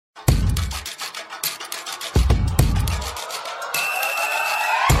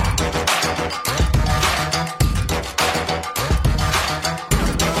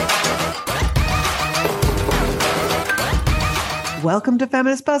Welcome to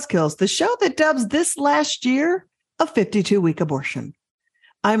Feminist Buzzkills, the show that dubs this last year a 52-week abortion.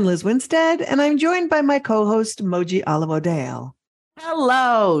 I'm Liz Winstead, and I'm joined by my co-host, Moji Olivodale.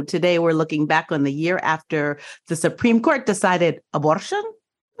 Hello. Today, we're looking back on the year after the Supreme Court decided abortion.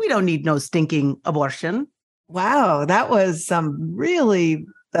 We don't need no stinking abortion. Wow, that was some really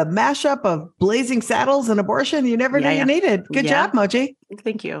a mashup of Blazing Saddles and abortion you never knew you needed. Good job, Moji.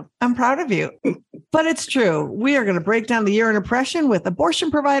 Thank you. I'm proud of you. But it's true. We are going to break down the year in oppression with abortion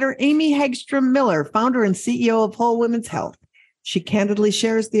provider Amy Hagstrom Miller, founder and CEO of Whole Women's Health. She candidly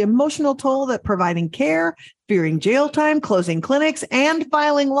shares the emotional toll that providing care, fearing jail time, closing clinics, and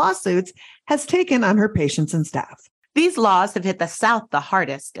filing lawsuits has taken on her patients and staff. These laws have hit the South the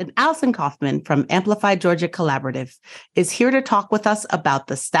hardest, and Allison Coffman from Amplify Georgia Collaborative is here to talk with us about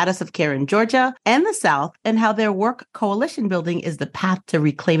the status of care in Georgia and the South and how their work coalition building is the path to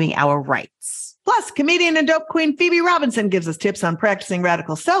reclaiming our rights. Plus, comedian and dope queen Phoebe Robinson gives us tips on practicing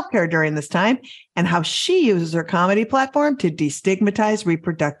radical self-care during this time and how she uses her comedy platform to destigmatize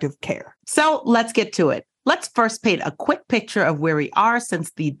reproductive care. So let's get to it. Let's first paint a quick picture of where we are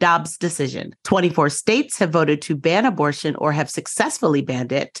since the Dobbs decision. 24 states have voted to ban abortion or have successfully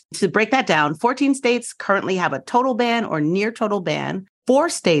banned it. To break that down, 14 states currently have a total ban or near total ban. 4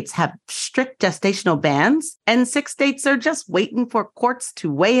 states have strict gestational bans, and 6 states are just waiting for courts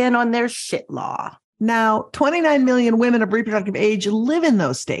to weigh in on their shit law. Now, 29 million women of reproductive age live in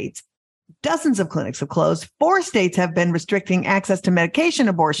those states. Dozens of clinics have closed. 4 states have been restricting access to medication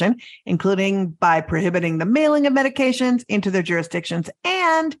abortion, including by prohibiting the mailing of medications into their jurisdictions.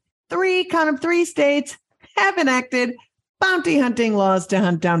 And 3 states have enacted bounty hunting laws to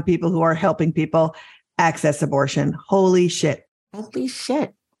hunt down people who are helping people access abortion. Holy shit. Holy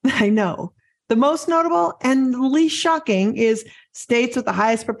shit. I know. The most notable and least shocking is states with the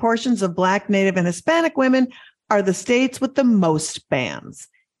highest proportions of Black, Native, and Hispanic women are the states with the most bans.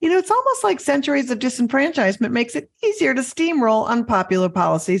 You know, it's almost like centuries of disenfranchisement makes it easier to steamroll unpopular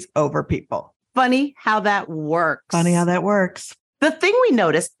policies over people. Funny how that works. The thing we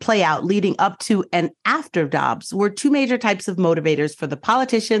noticed play out leading up to and after Dobbs were 2 major types of motivators for the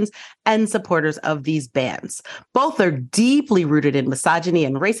politicians and supporters of these bans. Both are deeply rooted in misogyny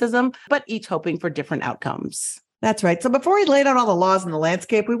and racism, but each hoping for different outcomes. That's right. So before we laid out all the laws in the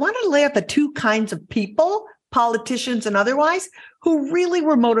landscape, we wanted to lay out the 2 kinds of people, politicians and otherwise, who really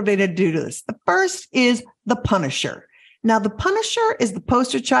were motivated to do this. The first is the Punisher. Now, the Punisher is the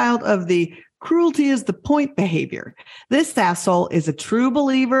poster child of the cruelty is the point behavior. This asshole is a true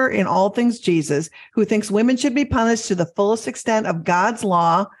believer in all things Jesus, who thinks women should be punished to the fullest extent of God's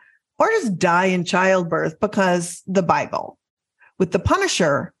law or just die in childbirth because the Bible. With the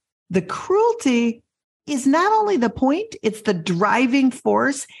Punisher, the cruelty is not only the point, it's the driving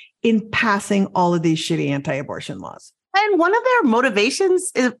force in passing all of these shitty anti-abortion laws. And one of their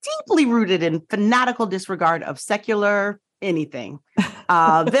motivations is deeply rooted in fanatical disregard of secular anything.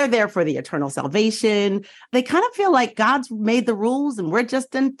 They're there for the eternal salvation. They kind of feel like God's made the rules and we're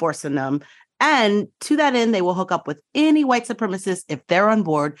just enforcing them. And to that end, they will hook up with any white supremacists if they're on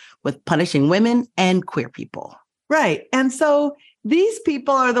board with punishing women and queer people. Right. And so these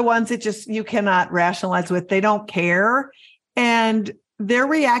people are the ones that just you cannot rationalize with. They don't care. And their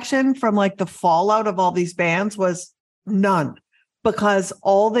reaction from like the fallout of all these bans was none, because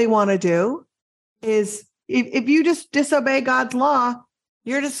all they want to do is if you just disobey God's law,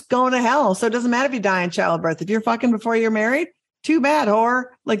 you're just going to hell. So it doesn't matter if you die in childbirth. If you're fucking before you're married, too bad, whore.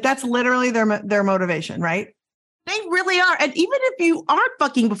 Like that's literally their motivation, right? They really are. And even if you aren't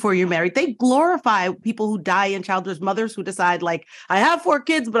fucking before you're married, they glorify people who die in childbirth, mothers who decide like, I have 4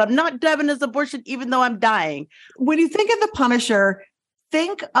 kids, but I'm not having this abortion, even though I'm dying. When you think of the Punisher,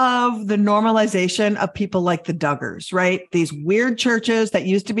 think of the normalization of people like the Duggars, right? These weird churches that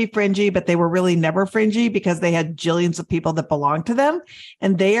used to be fringy, but they were really never fringy because they had jillions of people that belonged to them.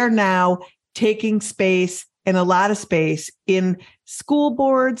 And they are now taking space and a lot of space in school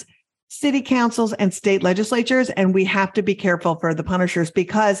boards, city councils, and state legislatures. And we have to be careful for the Punishers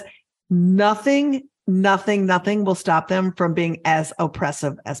because nothing will stop them from being as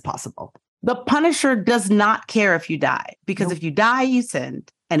oppressive as possible. The Punisher does not care if you die, because if you die, you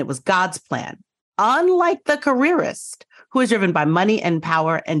sinned, and it was God's plan. Unlike the careerist, who is driven by money and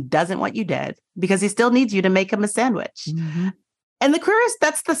power and doesn't want you dead, because he still needs you to make him a sandwich. Mm-hmm. And the careerist,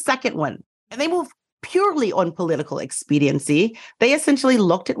 that's the second one. And they move purely on political expediency. They essentially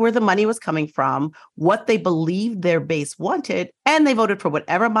looked at where the money was coming from, what they believed their base wanted, and they voted for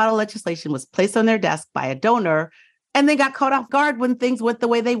whatever model legislation was placed on their desk by a donor. And they got caught off guard when things went the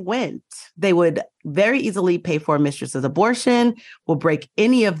way they went. They would very easily pay for a mistress's abortion, will break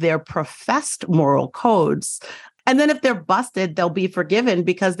any of their professed moral codes. And then if they're busted, they'll be forgiven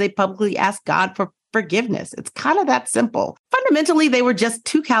because they publicly asked God for forgiveness. It's kind of that simple. Fundamentally, they were just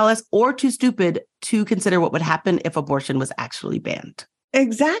too callous or too stupid to consider what would happen if abortion was actually banned.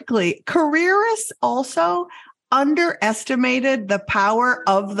 Exactly. Careerists also underestimated the power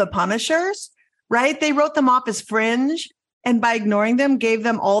of the punishers, right? They wrote them off as fringe, and by ignoring them, gave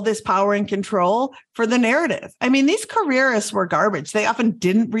them all this power and control for the narrative. I mean, these careerists were garbage. They often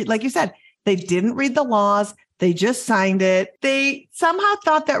didn't read, like you said, they didn't read the laws. They just signed it. They somehow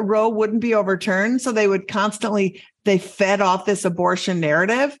thought that Roe wouldn't be overturned. So they fed off this abortion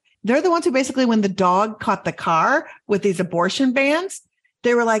narrative. They're the ones who basically, when the dog caught the car with these abortion bans,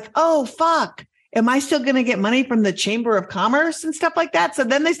 they were like, oh, fuck, am I still going to get money from the Chamber of Commerce and stuff like that? So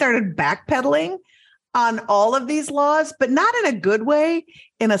then they started backpedaling on all of these laws, but not in a good way,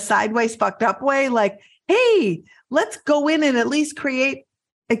 in a sideways, fucked up way. Like, hey, let's go in and at least create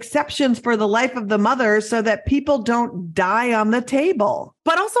exceptions for the life of the mother so that people don't die on the table.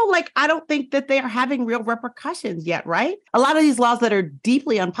 But also, like, I don't think that they are having real repercussions yet, right? A lot of these laws that are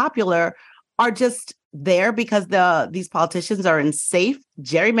deeply unpopular are just there because these politicians are in safe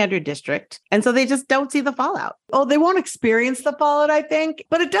gerrymandered district. And so they just don't see the fallout. Oh, they won't experience the fallout, I think,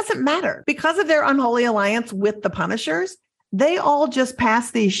 but it doesn't matter. Because of their unholy alliance with the punishers, they all just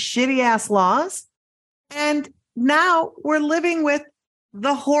passed these shitty ass laws. And now we're living with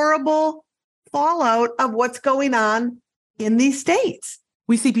the horrible fallout of what's going on in these states.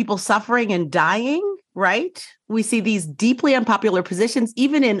 We see people suffering and dying, right? We see these deeply unpopular positions,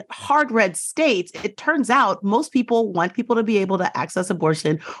 even in hard red states. It turns out most people want people to be able to access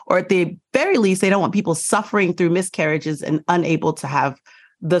abortion, or at the very least, they don't want people suffering through miscarriages and unable to have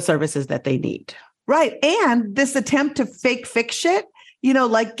the services that they need. Right. And this attempt to fix shit,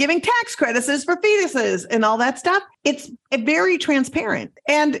 like giving tax credits for fetuses and all that stuff. It's very transparent.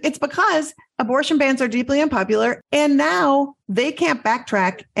 And it's because abortion bans are deeply unpopular. And now they can't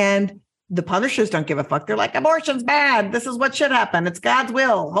backtrack. And the punishers don't give a fuck. They're like, abortion's bad. This is what should happen. It's God's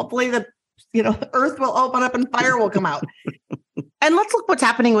will. Hopefully the earth will open up and fire will come out. And let's look what's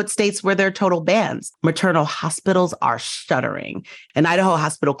happening with states where there are total bans. Maternal hospitals are shuttering. An Idaho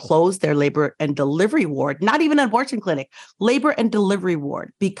hospital closed their labor and delivery ward, not even an abortion clinic, labor and delivery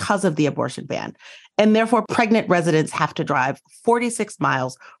ward because of the abortion ban. And therefore, pregnant residents have to drive 46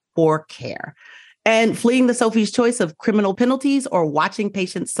 miles for care. And fleeing the Sophie's choice of criminal penalties or watching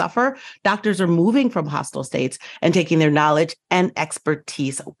patients suffer, doctors are moving from hostile states and taking their knowledge and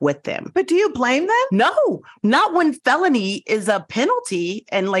expertise with them. But do you blame them? No, not when felony is a penalty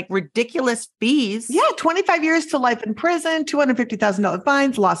and like ridiculous fees. Yeah, 25 years to life in prison, $250,000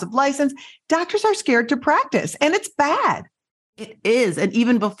 fines, loss of license. Doctors are scared to practice, and it's bad. It is. And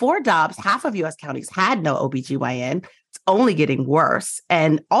even before Dobbs, half of U.S. counties had no OBGYN. It's only getting worse.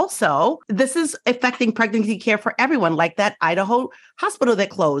 And also, this is affecting pregnancy care for everyone, like that Idaho hospital that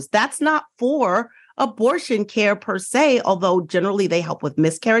closed. That's not for abortion care per se, although generally they help with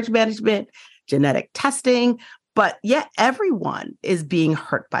miscarriage management, genetic testing. But yet everyone is being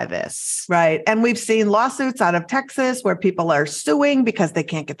hurt by this. Right. And we've seen lawsuits out of Texas where people are suing because they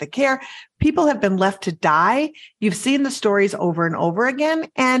can't get the care. People have been left to die. You've seen the stories over and over again.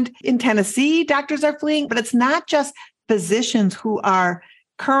 And in Tennessee, doctors are fleeing, but it's not just physicians who are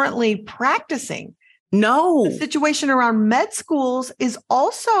currently practicing. No. The situation around med schools is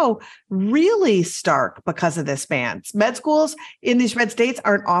also really stark because of this ban. Med schools in these red states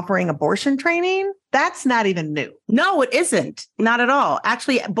aren't offering abortion training. That's not even new. No, it isn't. Not at all.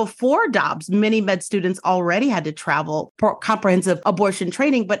 Actually, before Dobbs, many med students already had to travel for comprehensive abortion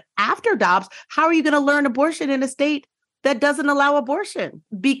training. But after Dobbs, how are you going to learn abortion in a state that doesn't allow abortion?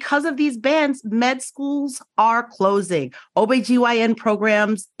 Because of these bans, med schools are closing. OBGYN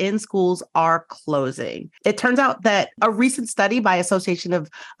programs in schools are closing. It turns out that a recent study by Association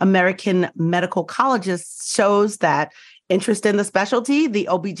of American Medical Colleges shows that interest in the specialty, the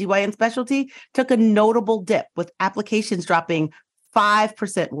OBGYN specialty, took a notable dip, with applications dropping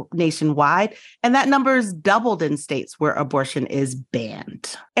 5% nationwide. And that number is doubled in states where abortion is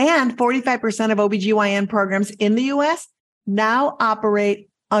banned. And 45% of OBGYN programs in the US now operate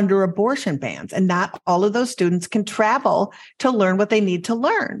under abortion bans. And not all of those students can travel to learn what they need to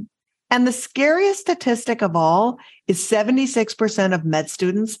learn. And the scariest statistic of all is 76% of med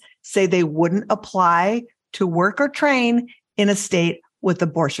students say they wouldn't apply to work or train in a state with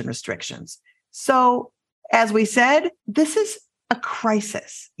abortion restrictions. So, as we said, this is a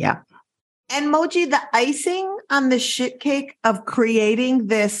crisis. Yeah. And Moji, the icing on the shit cake of creating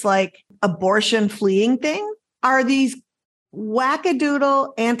this like abortion fleeing thing are these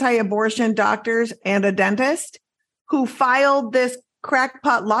wackadoodle anti-abortion doctors and a dentist who filed this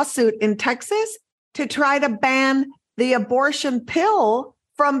crackpot lawsuit in Texas to try to ban the abortion pill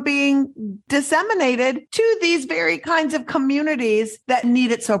from being disseminated to these very kinds of communities that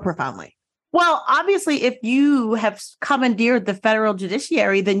need it so profoundly. Well, obviously, if you have commandeered the federal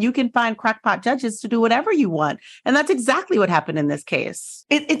judiciary, then you can find crackpot judges to do whatever you want. And that's exactly what happened in this case.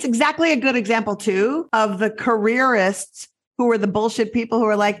 It's exactly a good example, too, of the careerists who were the bullshit people who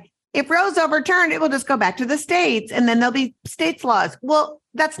are like, if Roe's overturned, it will just go back to the states and then there'll be states' laws. Well,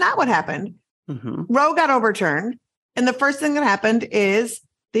 that's not what happened. Roe got overturned. And the first thing that happened is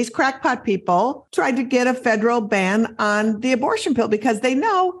these crackpot people tried to get a federal ban on the abortion pill because they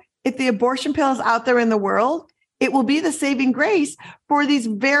know if the abortion pill is out there in the world, it will be the saving grace for these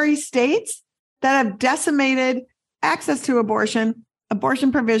very states that have decimated access to abortion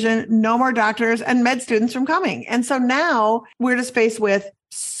provision, no more doctors and med students from coming. And so now we're just faced with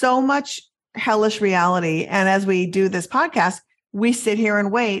so much hellish reality. And as we do this podcast, we sit here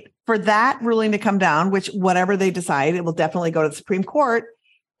and wait for that ruling to come down, which whatever they decide, it will definitely go to the Supreme Court.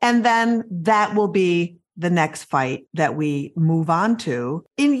 And then that will be the next fight that we move on to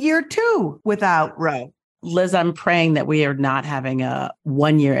in year 2 without Roe. Liz, I'm praying that we are not having a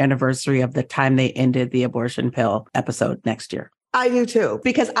 1-year anniversary of the time they ended the abortion pill episode next year. I do too,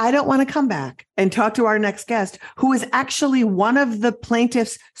 because I don't want to come back and talk to our next guest, who is actually one of the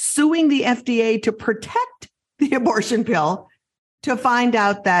plaintiffs suing the FDA to protect the abortion pill, to find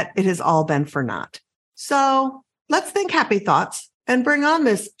out that it has all been for naught. So let's think happy thoughts and bring on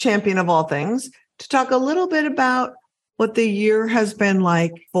this champion of all things to talk a little bit about what the year has been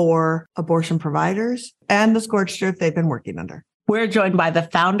like for abortion providers and the scorched earth they've been working under. We're joined by the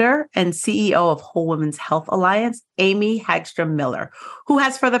founder and CEO of Whole Women's Health Alliance, Amy Hagstrom Miller, who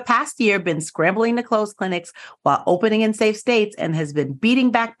has for the past year been scrambling to close clinics while opening in safe states and has been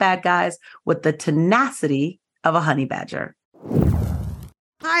beating back bad guys with the tenacity of a honey badger.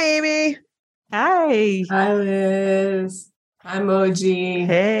 Hi, Amy. Hi. Hi, Liz. Hi, Moji.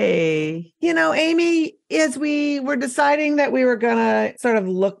 Hey. You know, Amy, as we were deciding that we were going to sort of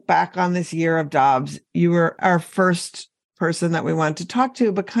look back on this year of Dobbs, you were our first person that we wanted to talk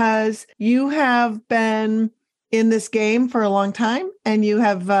to because you have been in this game for a long time and you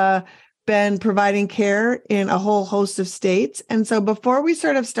have been providing care in a whole host of states. And so before we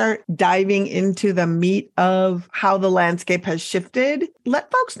sort of start diving into the meat of how the landscape has shifted,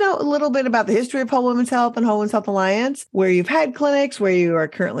 let folks know a little bit about the history of Whole Women's Health and Whole Women's Health Alliance, where you've had clinics, where you are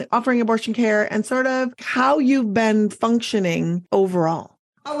currently offering abortion care, and sort of how you've been functioning overall.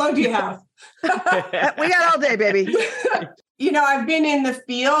 How long do you have? We got all day, baby. You know, I've been in the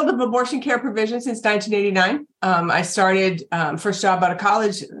field of abortion care provision since 1989. I started first job out of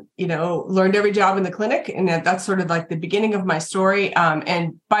college, learned every job in the clinic. And that's sort of like the beginning of my story.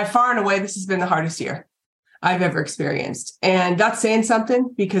 And by far and away, this has been the hardest year I've ever experienced. And that's saying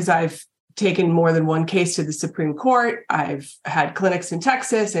something because I've taken more than one case to the Supreme Court. I've had clinics in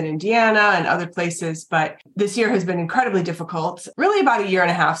Texas and Indiana and other places, but this year has been incredibly difficult, really about a year and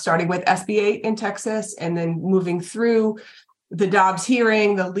a half, starting with SB 8 in Texas and then moving through the Dobbs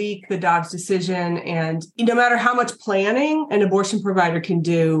hearing, the leak, the Dobbs decision. And no matter how much planning an abortion provider can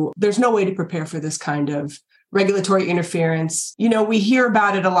do, there's no way to prepare for this kind of regulatory interference. You know, we hear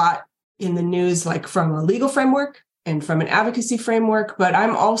about it a lot in the news, like from a legal framework and from an advocacy framework, but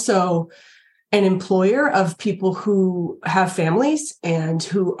I'm also an employer of people who have families and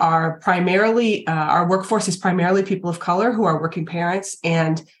who are primarily, our workforce is primarily people of color who are working parents.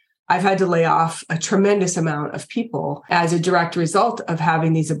 And I've had to lay off a tremendous amount of people as a direct result of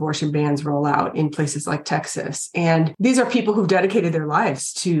having these abortion bans roll out in places like Texas. And these are people who've dedicated their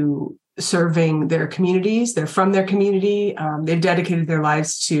lives to serving their communities. They're from their community. They've dedicated their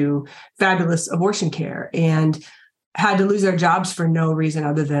lives to fabulous abortion care and had to lose their jobs for no reason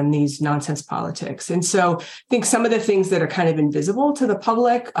other than these nonsense politics. And so I think some of the things that are kind of invisible to the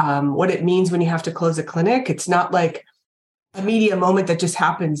public, what it means when you have to close a clinic, it's not like a media moment that just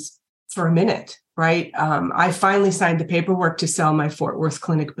happens for a minute, right? I finally signed the paperwork to sell my Fort Worth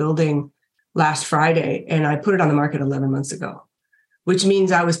clinic building last Friday, and I put it on the market 11 months ago, which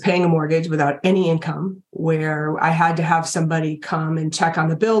means I was paying a mortgage without any income, where I had to have somebody come and check on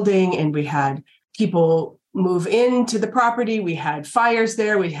the building, and we had people move into the property. We had fires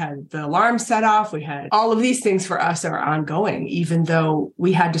there. We had the alarm set off. We had all of these things for us are ongoing, even though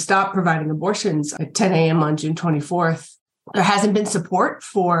we had to stop providing abortions at 10 a.m. on June 24th. There hasn't been support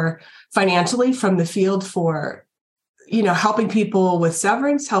financially from the field for, helping people with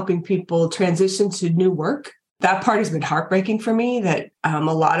severance, helping people transition to new work. That part has been heartbreaking for me, that a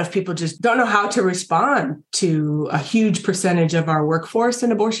lot of people just don't know how to respond to a huge percentage of our workforce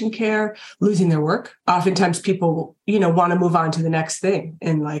in abortion care losing their work. Oftentimes people, want to move on to the next thing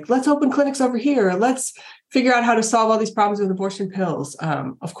and like, let's open clinics over here. Let's figure out how to solve all these problems with abortion pills.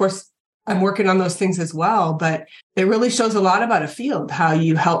 Of course, I'm working on those things as well, but it really shows a lot about a field, how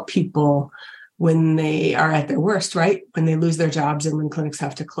you help people when they are at their worst, right? When they lose their jobs and when clinics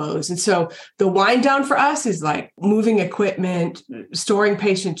have to close. And so the wind down for us is like moving equipment, storing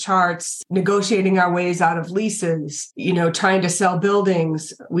patient charts, negotiating our ways out of leases, trying to sell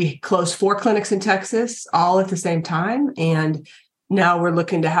buildings. We closed 4 clinics in Texas all at the same time. And now we're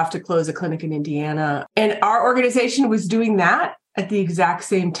looking to have to close a clinic in Indiana. And our organization was doing that at the exact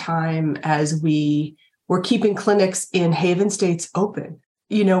same time as we were keeping clinics in Haven states open.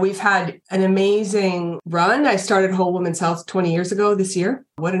 We've had an amazing run. I started Whole Woman's Health 20 years ago this year.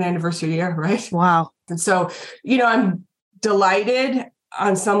 What an anniversary year, right? Wow. And so, I'm delighted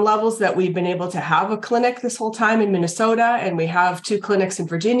on some levels that we've been able to have a clinic this whole time in Minnesota, and we have 2 clinics in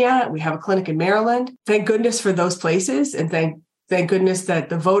Virginia. We have a clinic in Maryland. Thank goodness for those places. And thank goodness that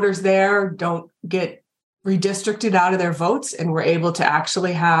the voters there don't get redistricted out of their votes, and we're able to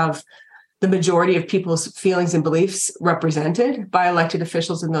actually have the majority of people's feelings and beliefs represented by elected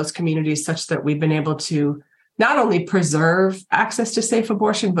officials in those communities, such that we've been able to not only preserve access to safe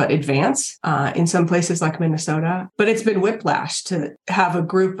abortion, but advance in some places like Minnesota. But it's been whiplash to have a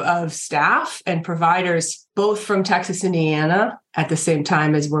group of staff and providers, both from Texas and Indiana, at the same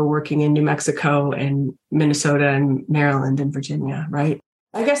time as we're working in New Mexico and Minnesota and Maryland and Virginia, right?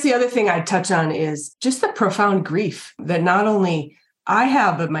 I guess the other thing I'd touch on is just the profound grief that not only I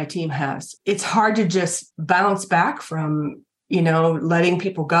have, but my team has. It's hard to just bounce back from, letting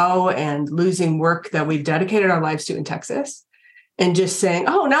people go and losing work that we've dedicated our lives to in Texas, and just saying,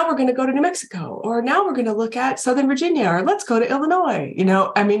 oh, now we're going to go to New Mexico, or now we're going to look at Southern Virginia, or let's go to Illinois.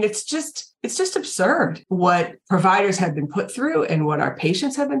 It's just absurd what providers have been put through and what our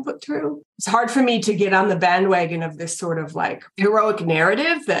patients have been put through. It's hard for me to get on the bandwagon of this sort of like heroic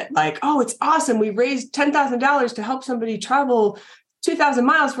narrative that like, oh, it's awesome. We raised $10,000 to help somebody travel 2,000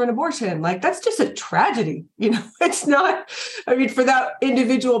 miles for an abortion. Like, that's just a tragedy. It's not, for that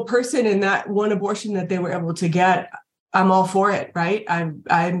individual person and that one abortion that they were able to get, I'm all for it, right?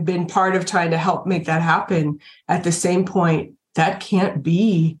 I've been part of trying to help make that happen. At the same point, that can't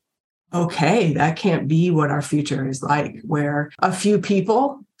be okay. That can't be what our future is like, where a few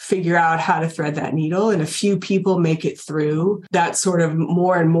people figure out how to thread that needle and a few people make it through that sort of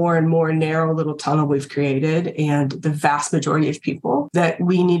more and more and more narrow little tunnel we've created. And the vast majority of people that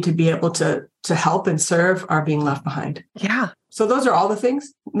we need to be able to help and serve are being left behind. Yeah. So those are all the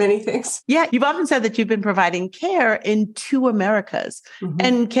things, many things. Yeah. You've often said that you've been providing care in 2 Americas. Mm-hmm.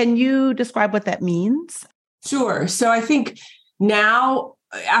 And can you describe what that means? Sure. So I think now,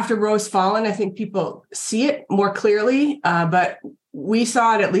 after Roe's fallen, I think people see it more clearly, but we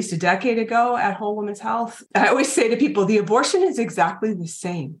saw it at least a decade ago at Whole Woman's Health. I always say to people, the abortion is exactly the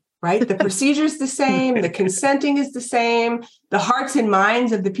same, right? The procedure is the same. The consenting is the same. The hearts and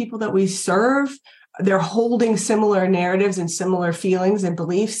minds of the people that we serve, they're holding similar narratives and similar feelings and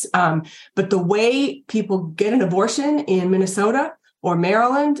beliefs. But the way people get an abortion in Minnesota or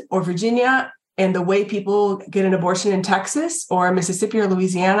Maryland or Virginia, and the way people get an abortion in Texas or Mississippi or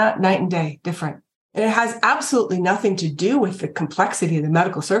Louisiana, night and day, different. And it has absolutely nothing to do with the complexity of the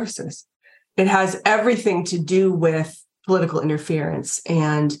medical services. It has everything to do with political interference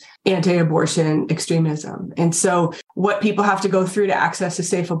and anti-abortion extremism. And so what people have to go through to access a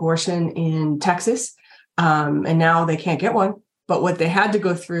safe abortion in Texas, and now they can't get one, but what they had to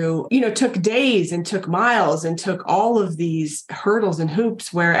go through, took days and took miles and took all of these hurdles and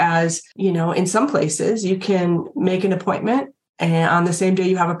hoops. Whereas, in some places you can make an appointment and on the same day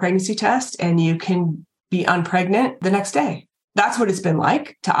you have a pregnancy test and you can be unpregnant the next day. That's what it's been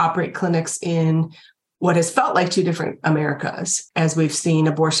like to operate clinics in what has felt like 2 different Americas, as we've seen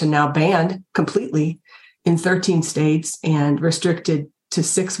abortion now banned completely in 13 states and restricted to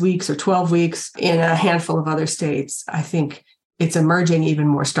 6 weeks or 12 weeks in a handful of other states. I think it's emerging even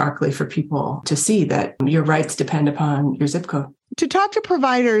more starkly for people to see that your rights depend upon your zip code. To talk to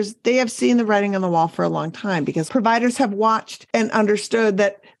providers, they have seen the writing on the wall for a long time because providers have watched and understood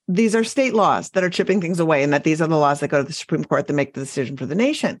that these are state laws that are chipping things away and that these are the laws that go to the Supreme Court that make the decision for the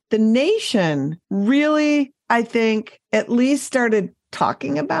nation. The nation really, I think, at least started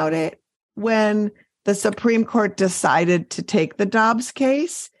talking about it when the Supreme Court decided to take the Dobbs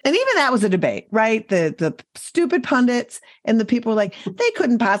case. And even that was a debate, right? The stupid pundits and the people were like, they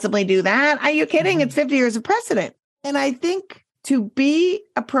couldn't possibly do that. Are you kidding? It's 50 years of precedent. And I think to be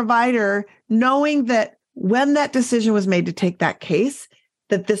a provider, knowing that when that decision was made to take that case,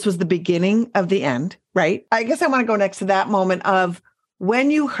 that this was the beginning of the end, right? I guess I want to go next to that moment of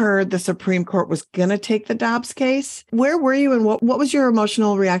when you heard the Supreme Court was going to take the Dobbs case. Where were you and what was your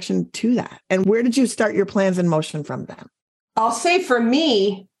emotional reaction to that? And where did you start your plans in motion from then? I'll say for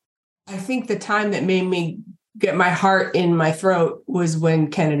me, I think the time that made me get my heart in my throat was when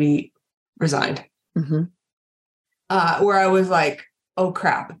Kennedy resigned, where I was like, oh,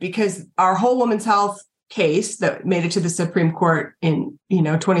 crap, because our whole women's health case that made it to the Supreme Court in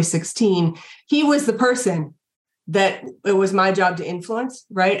 2016, he was the person that it was my job to influence,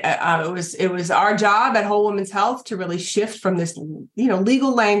 right? It was our job at Whole Women's Health to really shift from this,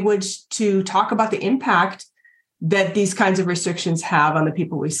 legal language to talk about the impact that these kinds of restrictions have on the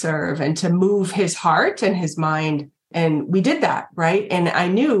people we serve and to move his heart and his mind. And we did that, right? And I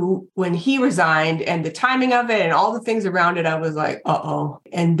knew when he resigned and the timing of it and all the things around it, I was like, uh-oh.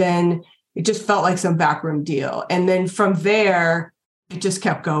 And then it just felt like some backroom deal. And then from there, it just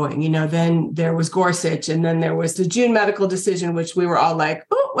kept going. Then there was Gorsuch, and then there was the June medical decision, which we were all like,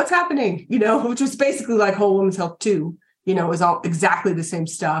 oh, what's happening? Which was basically like Whole Women's Health 2, it was all exactly the same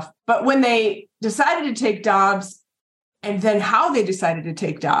stuff. But when they decided to take Dobbs, and then how they decided to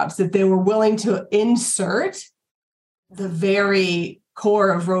take Dobbs, that they were willing to insert the very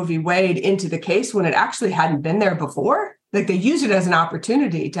core of Roe v. Wade into the case when it actually hadn't been there before. Like they used it as an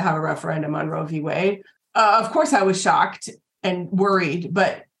opportunity to have a referendum on Roe v. Wade. Of course, I was shocked and worried,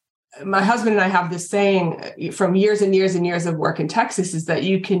 but my husband and I have this saying from years and years and years of work in Texas is that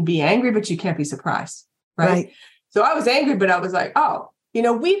you can be angry, but you can't be surprised, right? So I was angry, but I was like, oh,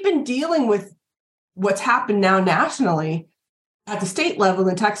 we've been dealing with what's happened now nationally at the state level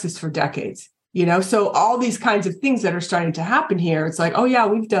in Texas for decades, so all these kinds of things that are starting to happen here, it's like, oh yeah,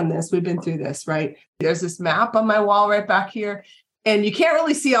 we've done this. We've been through this, right? There's this map on my wall right back here. And you can't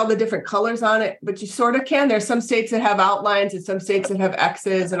really see all the different colors on it, but you sort of can. There's some states that have outlines and some states that have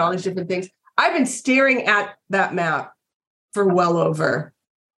X's and all these different things. I've been staring at that map for well over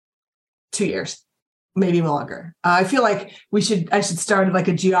 2 years, maybe longer. I feel like I should start like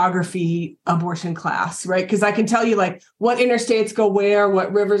a geography abortion class, right? Because I can tell you like what interstates go where,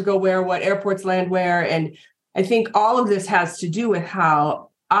 what rivers go where, what airports land where. And I think all of this has to do with how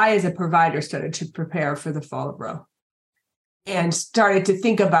I, as a provider, started to prepare for the fall of Roe. And started to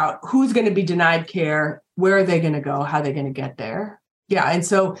think about who's going to be denied care, where are they going to go, how are they going to get there? Yeah. And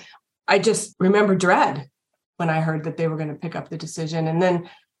so I just remember dread when I heard that they were going to pick up the decision. And then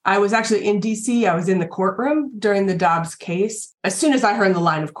I was actually in DC. I was in the courtroom during the Dobbs case. As soon as I heard the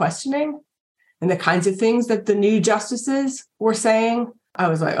line of questioning and the kinds of things that the new justices were saying, I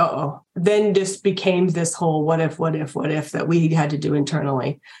was like, uh-oh. Then just became this whole what if that we had to do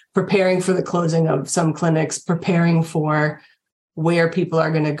internally, preparing for the closing of some clinics, preparing for where people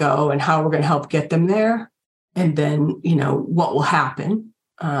are going to go and how we're going to help get them there. And then, what will happen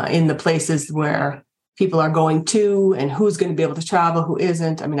in the places where people are going to and who's going to be able to travel, who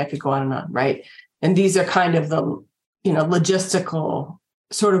isn't. I mean, I could go on, right? And these are kind of the, logistical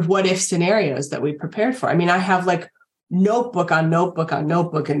sort of what if scenarios that we prepared for. I mean, I have like notebook on notebook on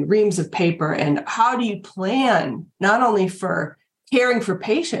notebook and reams of paper. And how do you plan not only for caring for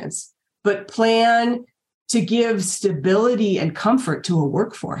patients, but plan to give stability and comfort to a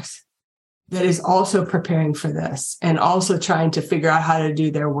workforce that is also preparing for this and also trying to figure out how to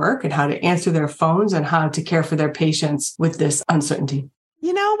do their work and how to answer their phones and how to care for their patients with this uncertainty.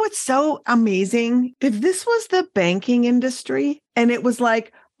 You know what's so amazing? If this was the banking industry and it was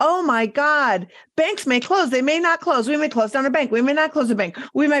like, oh my God, banks may close. They may not close. We may close down a bank. We may not close a bank.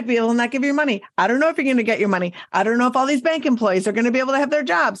 We might be able to not give you money. I don't know if you're going to get your money. I don't know if all these bank employees are going to be able to have their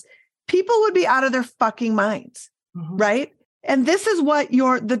jobs. People would be out of their fucking minds, right? And this is what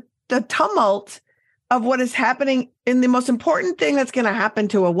the tumult of what is happening in the most important thing that's going to happen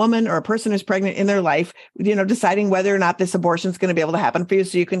to a woman or a person who's pregnant in their life, deciding whether or not this abortion is going to be able to happen for you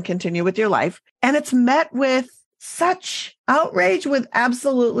so you can continue with your life. And it's met with such outrage with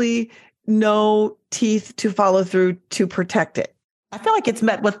absolutely no teeth to follow through to protect it. I feel like it's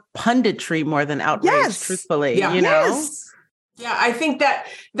met with punditry more than outrage, truthfully, Yeah, I think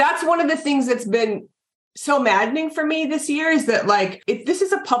that's one of the things that's been so maddening for me this year is that this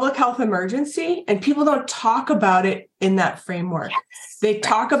is a public health emergency and people don't talk about it in that framework. Yes. They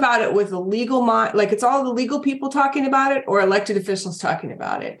talk about it with a legal mind, like it's all the legal people talking about it or elected officials talking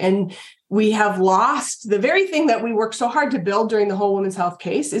about it. And we have lost the very thing that we worked so hard to build during the whole women's health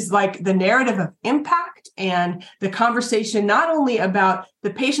case is like the narrative of impact and the conversation, not only about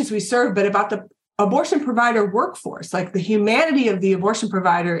the patients we serve, but about the abortion provider workforce. Like the humanity of the abortion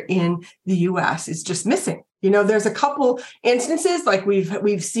provider in the US is just missing. There's a couple instances, like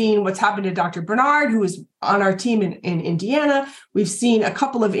we've seen what's happened to Dr. Bernard, who was on our team in Indiana. We've seen a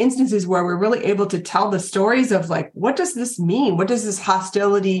couple of instances where we're really able to tell the stories of like, what does this mean? What does this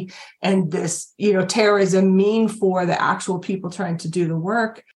hostility and this, terrorism mean for the actual people trying to do the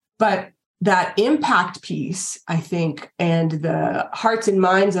work? But that impact piece, I think, and the hearts and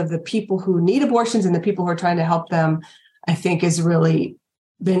minds of the people who need abortions and the people who are trying to help them, I think is really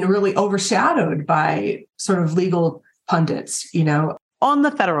been really overshadowed by sort of legal pundits, On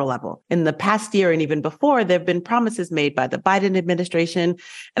the federal level, in the past year and even before, there have been promises made by the Biden administration.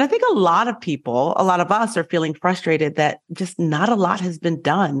 And I think a lot of us are feeling frustrated that just not a lot has been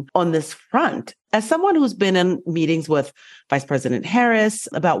done on this front. As someone who's been in meetings with Vice President Harris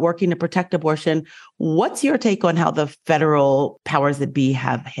about working to protect abortion, what's your take on how the federal powers that be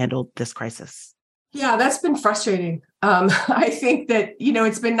have handled this crisis? Yeah, that's been frustrating. I think that,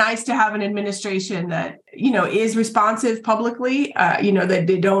 it's been nice to have an administration that, is responsive publicly, that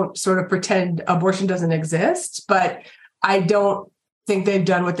they don't sort of pretend abortion doesn't exist, but I don't think they've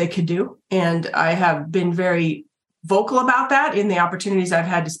done what they could do. And I have been very vocal about that in the opportunities I've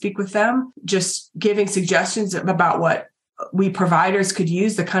had to speak with them, just giving suggestions about what we providers could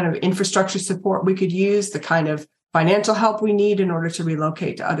use, the kind of infrastructure support we could use, the kind of financial help we need in order to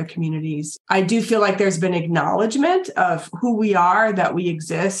relocate to other communities. I do feel like there's been acknowledgement of who we are, that we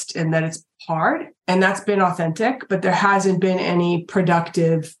exist, and that it's hard. And that's been authentic, but there hasn't been any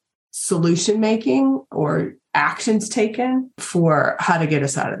productive solution making or actions taken for how to get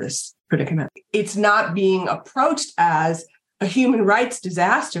us out of this predicament. It's not being approached as a human rights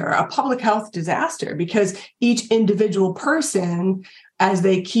disaster, a public health disaster, because each individual person, as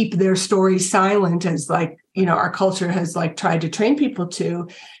they keep their story silent, as our culture has tried to train people to,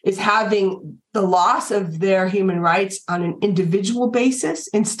 is having the loss of their human rights on an individual basis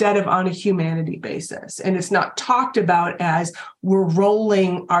instead of on a humanity basis. And it's not talked about as we're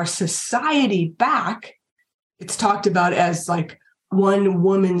rolling our society back. It's talked about as one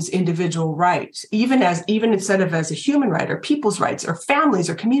woman's individual rights, even instead of as a human right or people's rights or families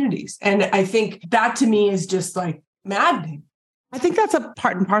or communities. And I think that to me is just maddening. I think that's a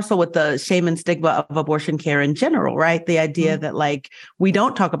part and parcel with the shame and stigma of abortion care in general, right? The idea that we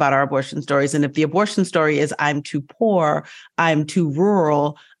don't talk about our abortion stories. And if the abortion story is I'm too poor, I'm too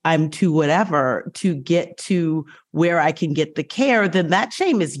rural, I'm too whatever to get to where I can get the care, then that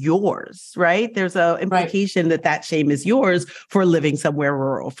shame is yours, right? There's an implication that shame is yours for living somewhere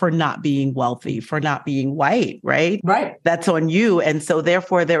rural, for not being wealthy, for not being white, right? Right. That's on you. And so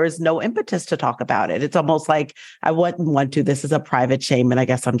therefore, there is no impetus to talk about it. It's almost like I wouldn't want to. This is a private shame. And I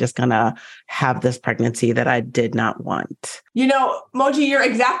guess I'm just going to have this pregnancy that I did not want. Moji, you're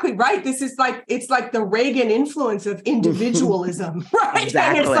exactly right. This is it's like the Reagan influence of individualism, right?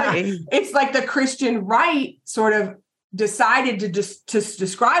 Exactly. And it's like the Christian right sort of decided to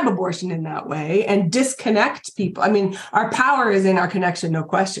describe abortion in that way and disconnect people. I mean, our power is in our connection, no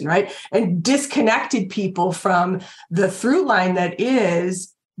question, right? And disconnected people from the through line that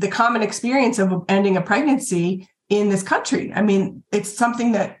is the common experience of ending a pregnancy in this country. I mean, it's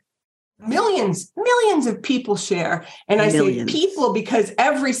something that millions of people share. And I say people because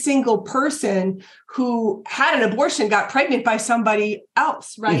every single person who had an abortion got pregnant by somebody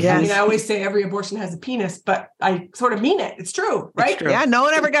else, right? Yes. I mean, I always say every abortion has a penis, but I sort of mean it. It's true, right? It's true. Yeah, no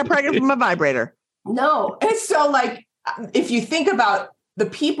one ever got pregnant from a vibrator. No. And so if you think about the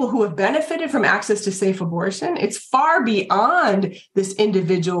people who have benefited from access to safe abortion, it's far beyond this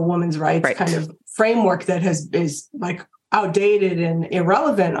individual woman's rights kind of framework that is outdated and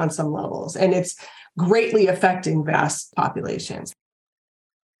irrelevant on some levels. And it's greatly affecting vast populations.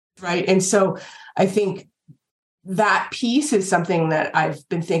 Right. And so I think that piece is something that I've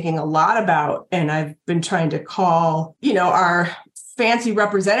been thinking a lot about. And I've been trying to call, our fancy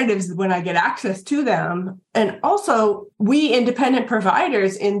representatives when I get access to them. And also we independent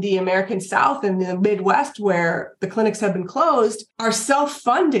providers in the American South and the Midwest, where the clinics have been closed, are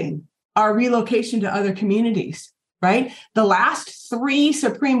self-funding our relocation to other communities. Right? The last 3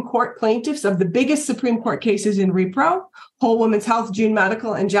 Supreme Court plaintiffs of the biggest Supreme Court cases in repro, Whole Women's Health, June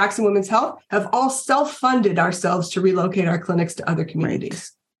Medical, and Jackson Women's Health, have all self-funded ourselves to relocate our clinics to other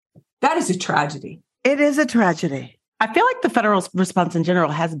communities. Right. That is a tragedy. It is a tragedy. I feel like the federal response in general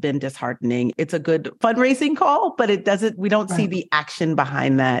has been disheartening. It's a good fundraising call, but we don't see the action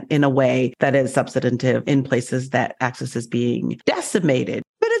behind that in a way that is substantive in places that access is being decimated.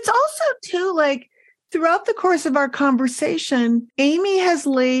 But it's also too throughout the course of our conversation, Amy has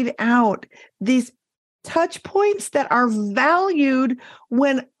laid out these touch points that are valued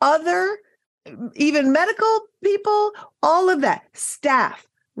when other, even medical people, all of that, staff,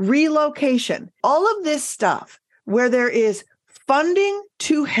 relocation, all of this stuff where there is funding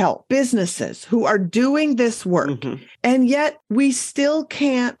to help businesses who are doing this work. And yet we still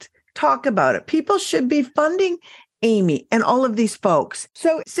can't talk about it. People should be funding Amy and all of these folks.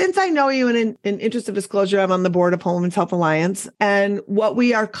 So since I know you, and in interest of disclosure, I'm on the board of Whole Women's Health Alliance, and what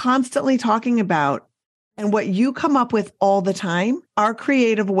we are constantly talking about and what you come up with all the time are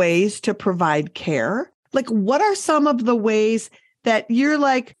creative ways to provide care. Like, what are some of the ways that you're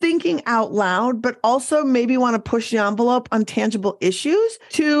like thinking out loud, but also maybe want to push the envelope on tangible issues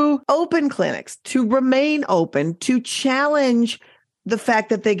to open clinics, to remain open, to challenge the fact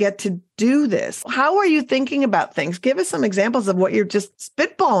that they get to do this? How are you thinking about things? Give us some examples of what you're just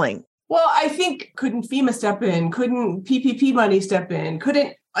spitballing. Well, I think couldn't FEMA step in? Couldn't PPP money step in?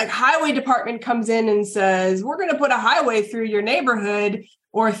 Couldn't highway department comes in and says, we're going to put a highway through your neighborhood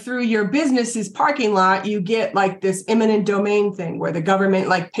or through your business's parking lot? You get like this eminent domain thing where the government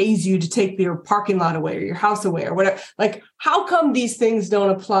pays you to take your parking lot away or your house away or whatever. How come these things don't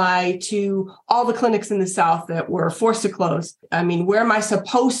apply to all the clinics in the South that were forced to close? I mean, where am I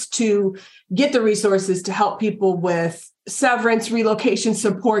supposed to get the resources to help people with severance, relocation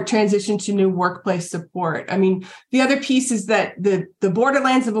support, transition to new workplace support? I mean, the other piece is that the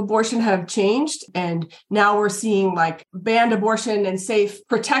borderlands of abortion have changed. And now we're seeing banned abortion and safe,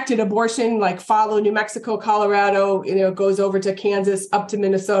 protected abortion, follow New Mexico, Colorado, goes over to Kansas, up to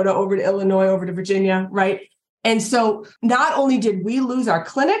Minnesota, over to Illinois, over to Virginia, right? And so not only did we lose our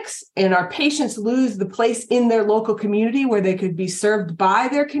clinics and our patients lose the place in their local community where they could be served by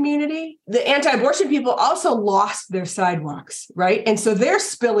their community, the anti-abortion people also lost their sidewalks, right? And so they're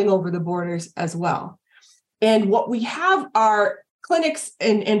spilling over the borders as well. And what we have are clinics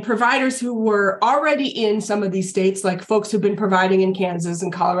and providers who were already in some of these states, like folks who've been providing in Kansas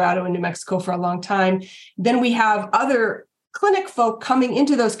and Colorado and New Mexico for a long time. Then we have other clinic folk coming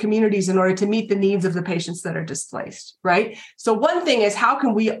into those communities in order to meet the needs of the patients that are displaced, right? So one thing is, how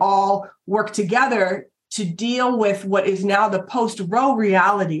can we all work together to deal with what is now the post-Roe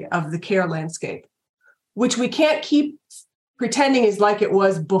reality of the care landscape, which we can't keep pretending is like it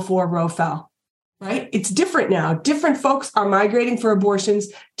was before Roe fell, right? It's different now. Different folks are migrating for abortions.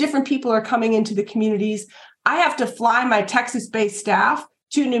 Different people are coming into the communities. I have to fly my Texas-based staff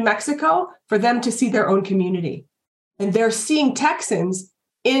to New Mexico for them to see their own community. And they're seeing Texans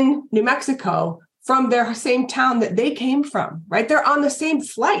in New Mexico from their same town that they came from, right? They're on the same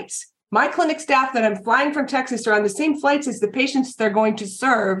flights. My clinic staff that I'm flying from Texas are on the same flights as the patients they're going to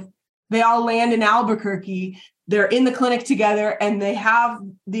serve. They all land in Albuquerque. They're in the clinic together and they have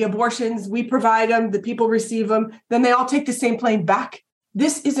the abortions. We provide them. The people receive them. Then they all take the same plane back.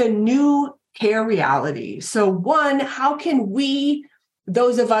 This is a new care reality. So one, how can we,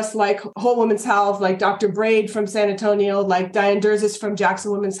 those of us like Whole Women's Health, like Dr. Braid from San Antonio, like Diane Durzis from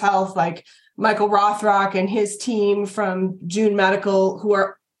Jackson Women's Health, like Michael Rothrock and his team from June Medical, who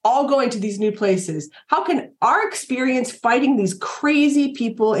are all going to these new places. How can our experience fighting these crazy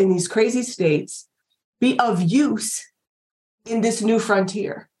people in these crazy states be of use in this new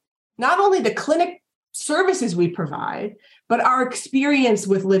frontier? Not only the clinic services we provide, but our experience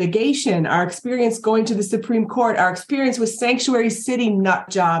with litigation, our experience going to the Supreme Court, our experience with sanctuary city nut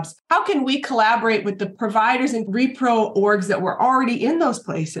jobs. How can we collaborate with the providers and repro orgs that were already in those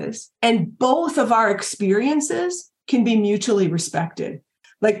places? And both of our experiences can be mutually respected.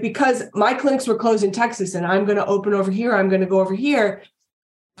 Because my clinics were closed in Texas and I'm going to open over here, I'm going to go over here,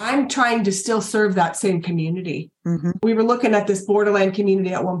 I'm trying to still serve that same community. Mm-hmm. We were looking at this borderland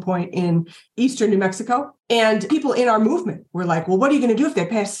community at one point in eastern New Mexico, and people in our movement were like, well, what are you going to do if they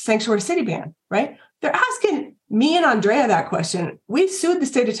pass a sanctuary city ban, right? They're asking me and Andrea that question. We sued the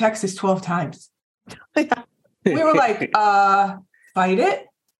state of Texas 12 times. We were like, fight it.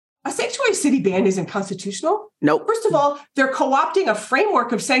 A sanctuary city ban isn't constitutional. Nope. First of all, they're co-opting a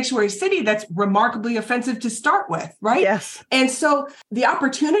framework of sanctuary city that's remarkably offensive to start with, right? Yes. And so the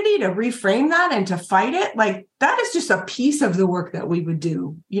opportunity to reframe that and to fight it, that is just a piece of the work that we would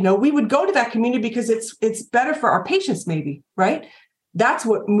do. We would go to that community because it's better for our patients, maybe, right? That's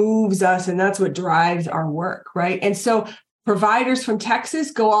what moves us and that's what drives our work, right? And so providers from Texas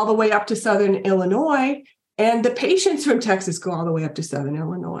go all the way up to Southern Illinois. And the patients from Texas go all the way up to Southern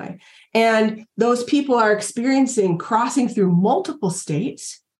Illinois. And those people are experiencing crossing through multiple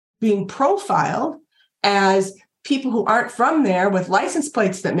states, being profiled as people who aren't from there with license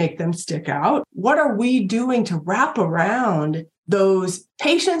plates that make them stick out. What are we doing to wrap around those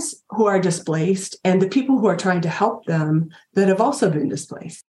patients who are displaced and the people who are trying to help them that have also been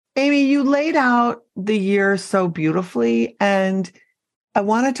displaced? Amy, you laid out the year so beautifully. And I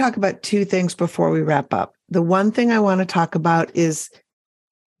want to talk about two things before we wrap up. The one thing I want to talk about is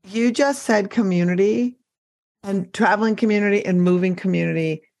You just said community and traveling community and moving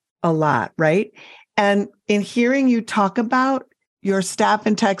community a lot, right? And in hearing you talk about your staff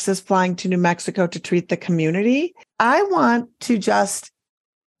in Texas flying to New Mexico to treat the community, I want to just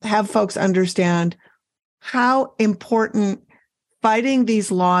have folks understand how important fighting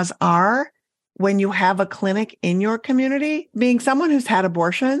these laws are when you have a clinic in your community. Being someone who's had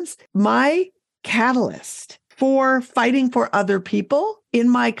abortions, my catalyst for fighting for other people in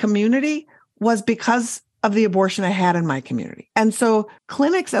my community was because of the abortion I had in my community. And so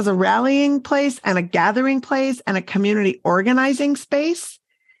clinics as a rallying place and a gathering place and a community organizing space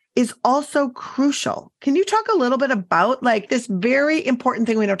is also crucial. Can you talk a little bit about like this very important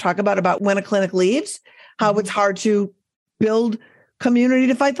thing we don't talk about when a clinic leaves, how it's hard to build community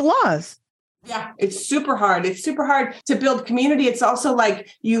to fight the laws? Yeah, it's super hard. It's super hard to build community. It's also like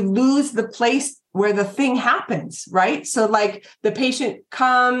you lose the place where the thing happens, right? So like the patient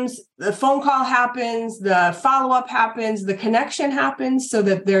comes, the phone call happens, the follow-up happens, the connection happens, so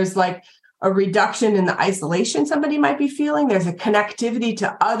that there's like a reduction in the isolation somebody might be feeling. There's a connectivity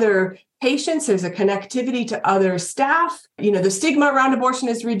to other patients. There's a connectivity to other staff. You know, the stigma around abortion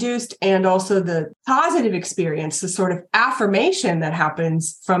is reduced, and also the positive experience, the sort of affirmation that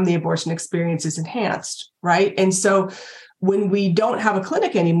happens from the abortion experience is enhanced, right? And so when we don't have a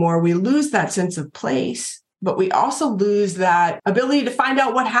clinic anymore, we lose that sense of place, but we also lose that ability to find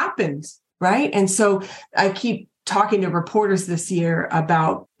out what happens, right? And so I keep talking to reporters this year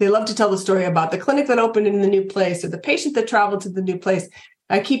about, they love to tell the story about the clinic that opened in the new place or the patient that traveled to the new place.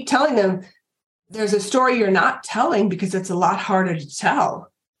 I keep telling them there's a story you're not telling because it's a lot harder to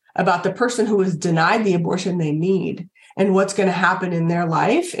tell about the person who was denied the abortion they need and what's going to happen in their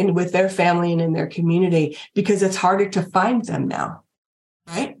life and with their family and in their community, because it's harder to find them now,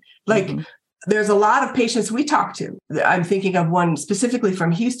 right? Like there's a lot of patients we talk to. I'm thinking of one specifically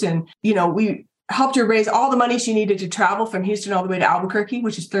from Houston. You know, we helped her raise all the money she needed to travel from Houston all the way to Albuquerque,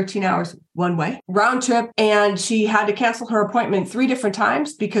 which is 13 hours one way, round trip. And she had to cancel her appointment 3 different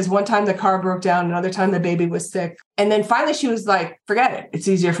times because one time the car broke down, another time the baby was sick. And then finally she was like, forget it. It's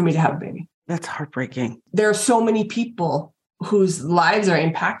easier for me to have a baby. That's heartbreaking. There are so many people whose lives are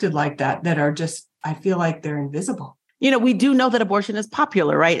impacted like that, that are just, I feel like they're invisible. You know, we do know that abortion is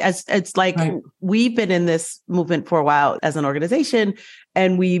popular, right? As it's like we've been in this movement for a while as an organization,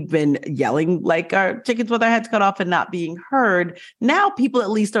 and we've been yelling like our chickens with our heads cut off and not being heard. Now people at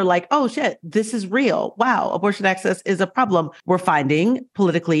least are like, oh shit, this is real. Wow, abortion access is a problem. We're finding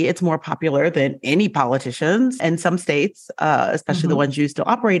politically it's more popular than any politicians. And some states, especially the ones you still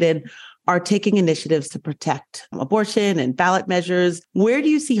operate in, are taking initiatives to protect abortion and ballot measures. Where do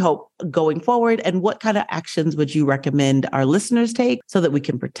you see hope going forward? And what kind of actions would you recommend our listeners take so that we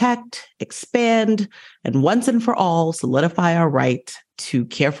can protect, expand, and once and for all solidify our right to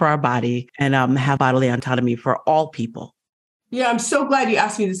care for our body and have bodily autonomy for all people? Yeah, I'm so glad you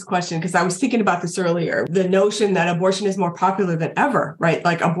asked me this question because I was thinking about this earlier. The notion that abortion is more popular than ever, right?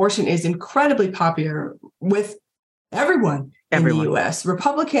 Like abortion is incredibly popular with everyone. In the US,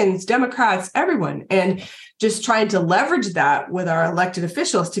 Republicans, Democrats, everyone. And just trying to leverage that with our elected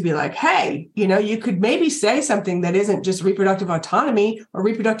officials to be like, hey, you know, you could maybe say something that isn't just reproductive autonomy or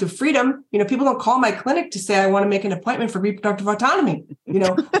reproductive freedom. You know, people don't call my clinic to say, I want to make an appointment for reproductive autonomy, you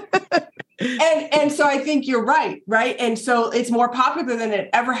know. And so I think you're right? And so it's more popular than it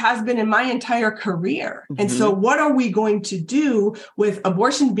ever has been in my entire career. And so what are we going to do with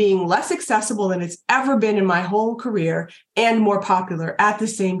abortion being less accessible than it's ever been in my whole career and more popular at the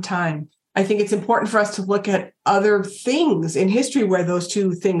same time? I think it's important for us to look at other things in history where those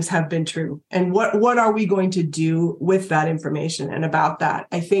two things have been true. And what are we going to do with that information and about that?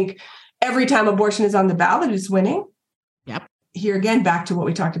 I think every time abortion is on the ballot, it's winning. Yep. Here again, back to what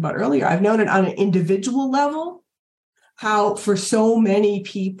we talked about earlier, I've known it on an individual level, how for so many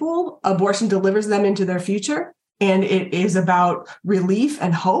people, abortion delivers them into their future. And it is about relief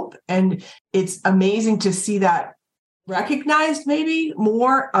and hope. And it's amazing to see that recognized maybe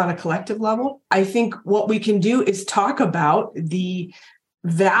more on a collective level. I think what we can do is talk about the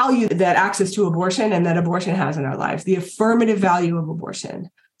value that access to abortion and that abortion has in our lives, the affirmative value of abortion.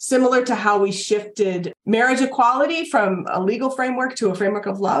 Similar to how we shifted marriage equality from a legal framework to a framework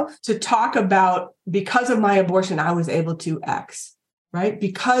of love, to talk about because of my abortion, I was able to X, right?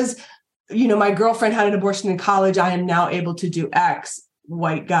 Because, you know, my girlfriend had an abortion in college, I am now able to do X,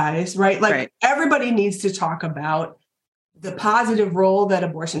 white guys, right? Like everybody needs to talk about the positive role that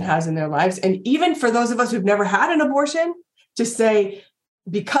abortion has in their lives. And even for those of us who've never had an abortion, to say,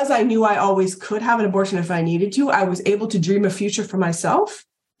 because I knew I always could have an abortion if I needed to, I was able to dream a future for myself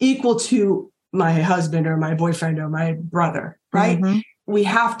equal to my husband or my boyfriend or my brother, right? we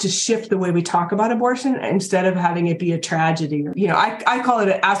have to shift the way we talk about abortion instead of having it be a tragedy. I call it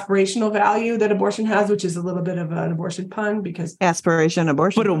an aspirational value that abortion has, which is a little bit of an abortion pun because aspiration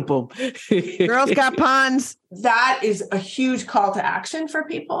abortion. Boom, boom. Girls got puns. That is a huge call to action for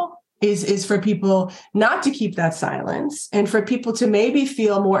people. Is for people not to keep that silence and for people to maybe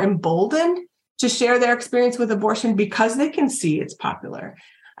feel more emboldened to share their experience with abortion because they can see it's popular.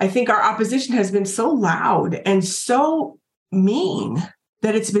 I think our opposition has been so loud and so mean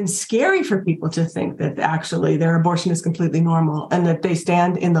that it's been scary for people to think that actually their abortion is completely normal and that they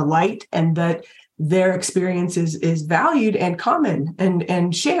stand in the light and that their experience is valued and common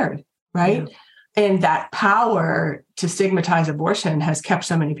and shared, right? Yeah. And that power to stigmatize abortion has kept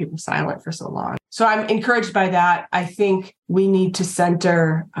so many people silent for so long. So I'm encouraged by that. I think we need to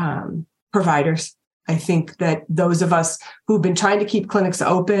center providers. I think that those of us who've been trying to keep clinics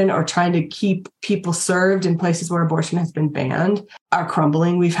open or trying to keep people served in places where abortion has been banned are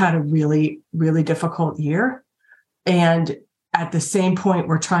crumbling. We've had a really, really difficult year. And at the same point,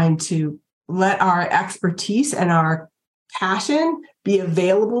 we're trying to let our expertise and our passion be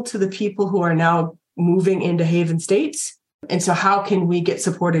available to the people who are now moving into Haven states. And so how can we get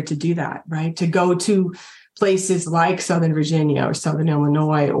supported to do that, right? To go to places like Southern Virginia or Southern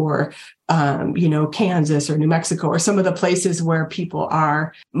Illinois or, Kansas or New Mexico or some of the places where people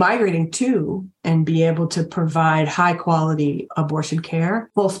are migrating to and be able to provide high quality abortion care,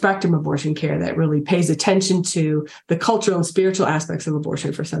 full spectrum abortion care that really pays attention to the cultural and spiritual aspects of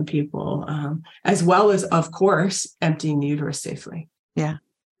abortion for some people, as well as, of course, emptying the uterus safely. Yeah.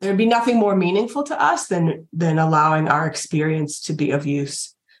 There'd be nothing more meaningful to us than allowing our experience to be of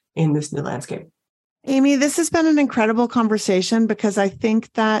use in this new landscape. Amy, this has been an incredible conversation because I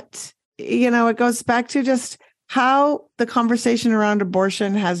think that, it goes back to just how the conversation around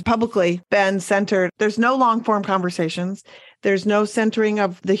abortion has publicly been centered. There's no long form conversations. There's no centering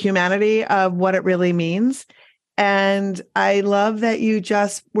of the humanity of what it really means. And I love that you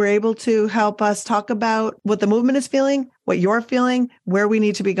just were able to help us talk about what the movement is feeling, what you're feeling, where we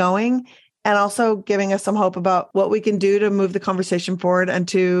need to be going, and also giving us some hope about what we can do to move the conversation forward and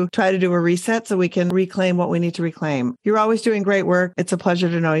to try to do a reset so we can reclaim what we need to reclaim. You're always doing great work. It's a pleasure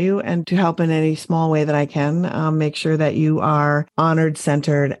to know you and to help in any small way that I can make sure that you are honored,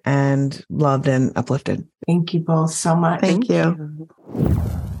 centered, and loved and uplifted. Thank you both so much. Thank you.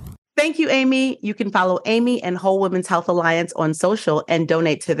 Thank you, Amy. You can follow Amy and Whole Women's Health Alliance on social and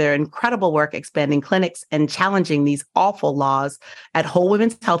donate to their incredible work expanding clinics and challenging these awful laws at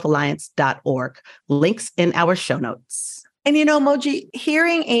wholewomenshealthalliance.org. Links in our show notes. And Moji,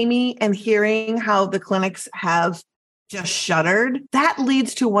 hearing Amy and hearing how the clinics have just shuttered, that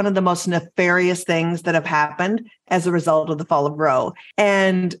leads to one of the most nefarious things that have happened as a result of the fall of Roe.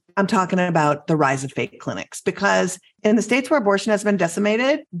 And I'm talking about the rise of fake clinics, because in the states where abortion has been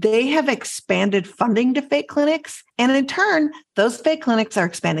decimated, they have expanded funding to fake clinics. And in turn, those fake clinics are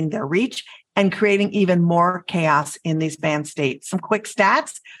expanding their reach and creating even more chaos in these banned states. Some quick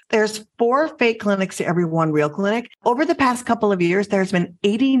stats. There's 4 fake clinics to every 1 real clinic. Over the past couple of years, there's been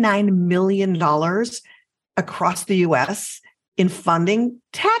 $89 million across the U.S. in funding,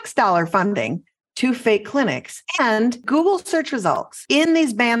 tax dollar funding, to fake clinics. And Google search results in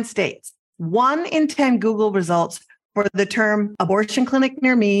these banned states, 1 in 10 Google results for the term abortion clinic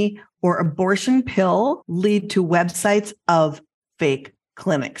near me or abortion pill lead to websites of fake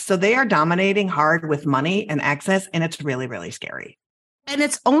clinics. So they are dominating hard with money and access, and it's really, really scary. And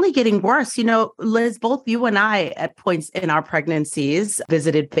it's only getting worse. Liz, both you and I at points in our pregnancies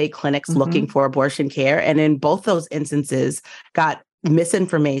visited fake clinics looking for abortion care. And in both those instances, got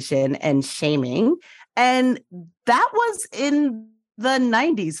misinformation and shaming. And that was in the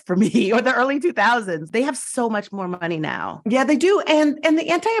 90s for me, or the early 2000s. They have so much more money now. Yeah, they do. And the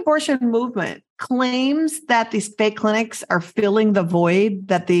anti-abortion movement claims that these fake clinics are filling the void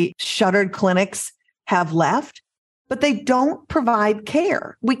that the shuttered clinics have left. But they don't provide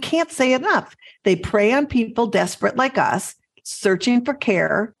care. We can't say enough. They prey on people desperate like us, searching for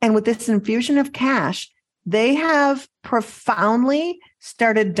care. And with this infusion of cash, they have profoundly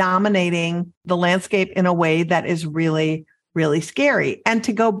started dominating the landscape in a way that is really, really scary. And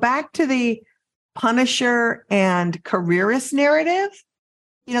to go back to the Punisher and careerist narrative,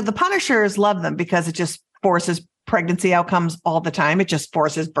 the Punishers love them because it just forces pregnancy outcomes all the time. It just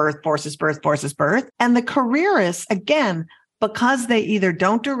forces birth. And the careerists, again, because they either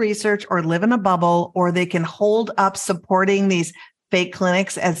don't do research or live in a bubble, or they can hold up supporting these fake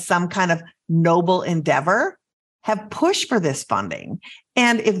clinics as some kind of noble endeavor, have pushed for this funding.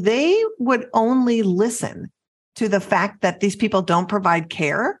 And if they would only listen to the fact that these people don't provide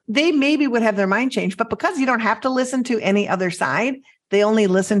care, they maybe would have their mind changed. But because you don't have to listen to any other side, They only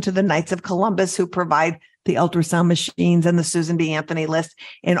listen to the Knights of Columbus who provide the ultrasound machines and the Susan B. Anthony list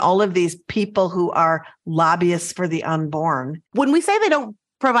and all of these people who are lobbyists for the unborn. When we say they don't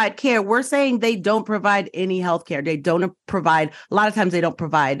provide care, we're saying they don't provide any health care. They don't provide, a lot of times they don't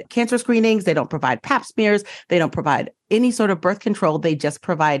provide cancer screenings. They don't provide pap smears. They don't provide any sort of birth control. They just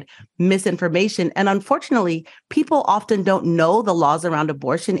provide misinformation. And unfortunately, people often don't know the laws around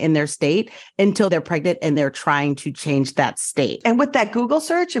abortion in their state until they're pregnant and they're trying to change that state. And with that Google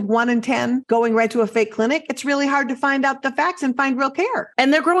search of 1 in 10 going right to a fake clinic, it's really hard to find out the facts and find real care.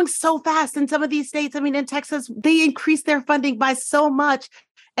 And they're growing so fast in some of these states. I mean, in Texas, they increased their funding by so much.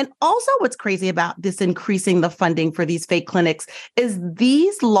 And also what's crazy about this increasing the funding for these fake clinics is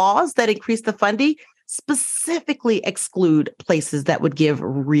these laws that increase the funding specifically exclude places that would give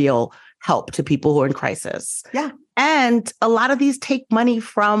real help to people who are in crisis. Yeah. And a lot of these take money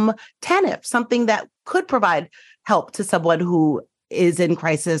from TANF, something that could provide help to someone who is in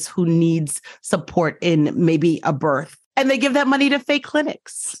crisis, who needs support in maybe a birth. And they give that money to fake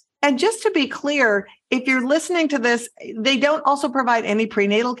clinics. And just to be clear, if you're listening to this, they don't also provide any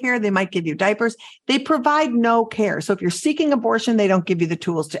prenatal care. They might give you diapers. They provide no care. So if you're seeking abortion, they don't give you the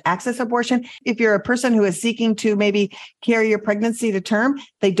tools to access abortion. If you're a person who is seeking to maybe carry your pregnancy to term,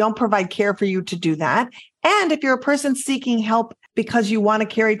 they don't provide care for you to do that. And if you're a person seeking help because you want to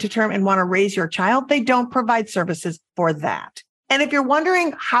carry to term and want to raise your child, they don't provide services for that. And if you're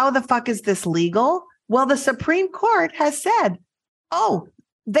wondering how the fuck is this legal? Well, the Supreme Court has said,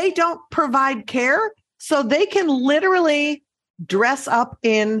 they don't provide care, so they can literally dress up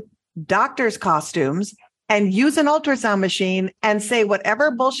in doctor's costumes and use an ultrasound machine and say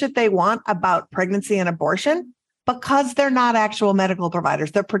whatever bullshit they want about pregnancy and abortion because they're not actual medical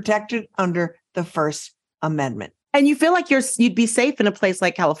providers. They're protected under the First Amendment. And you feel like you'd be safe in a place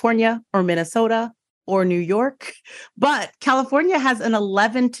like California or Minnesota or New York. But California has an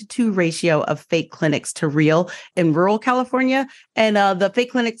 11-to-2 ratio of fake clinics to real in rural California. And the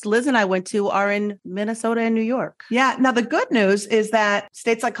fake clinics Liz and I went to are in Minnesota and New York. Yeah. Now, the good news is that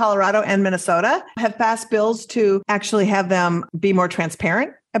states like Colorado and Minnesota have passed bills to actually have them be more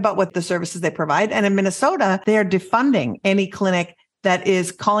transparent about what the services they provide. And in Minnesota, they are defunding any clinic that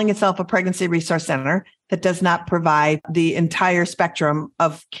is calling itself a pregnancy resource center that does not provide the entire spectrum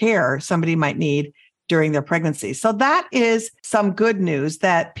of care somebody might need during their pregnancy. So that is some good news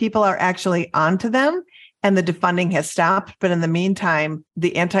that people are actually onto them and the defunding has stopped. But in the meantime,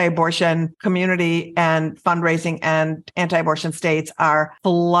 the anti-abortion community and fundraising and anti-abortion states are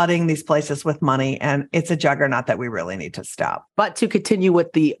flooding these places with money. And it's a juggernaut that we really need to stop. But to continue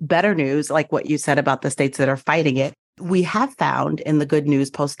with the better news, like what you said about the states that are fighting it, we have found in the good news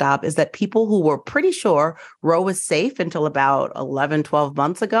post-op is that people who were pretty sure Roe was safe until about 11, 12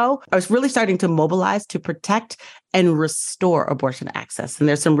 months ago are really starting to mobilize to protect and restore abortion access. And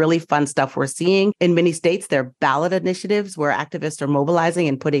there's some really fun stuff we're seeing in many states. There are ballot initiatives where activists are mobilizing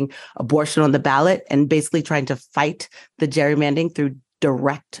and putting abortion on the ballot and basically trying to fight the gerrymandering through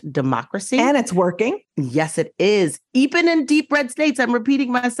direct democracy. And it's working. Yes, it is. Even in deep red states, I'm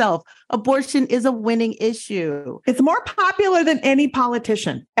repeating myself, abortion is a winning issue. It's more popular than any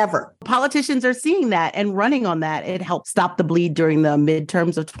politician ever. Politicians are seeing that and running on that. It helped stop the bleed during the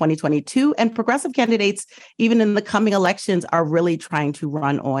midterms of 2022. And progressive candidates, even in the coming elections, are really trying to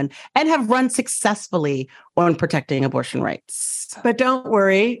run on and have run successfully on protecting abortion rights. But don't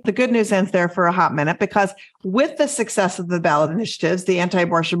worry, the good news ends there for a hot minute, because with the success of the ballot initiatives, the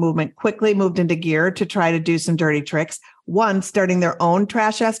anti-abortion movement quickly moved into gear to try to do some dirty tricks. One, starting their own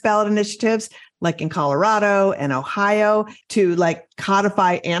trash-ass ballot initiatives, like in Colorado and Ohio, to like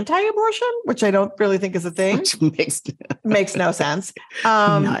codify anti-abortion, which I don't really think is a thing. Which makes no sense.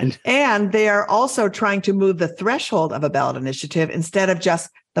 None. And they are also trying to move the threshold of a ballot initiative instead of just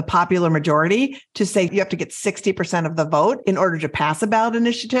the popular majority to say you have to get 60% of the vote in order to pass a ballot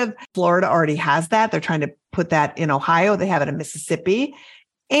initiative. Florida already has that. They're trying to put that in Ohio. They have it in Mississippi.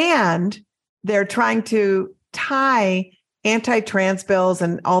 And they're trying to tie anti-trans bills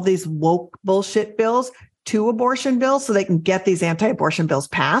and all these woke bullshit bills to abortion bills so they can get these anti-abortion bills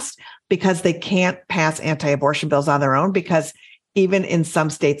passed, because they can't pass anti-abortion bills on their own, because even in some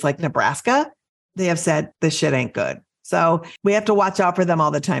states like Nebraska, they have said this shit ain't good. So we have to watch out for them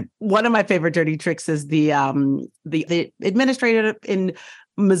all the time. One of my favorite dirty tricks is the administrator in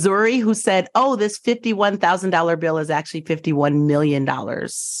Missouri who said, oh, this $51,000 bill is actually $51 million.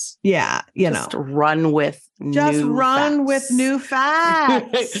 Yeah. Just run with new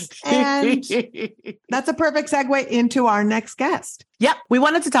facts. And that's a perfect segue into our next guest. Yep. We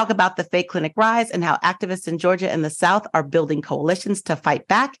wanted to talk about the fake clinic rise and how activists in Georgia and the South are building coalitions to fight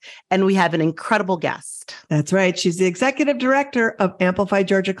back. And we have an incredible guest. That's right. She's the executive director of Amplify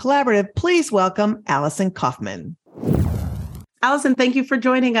Georgia Collaborative. Please welcome Allison Coffman. Allison, thank you for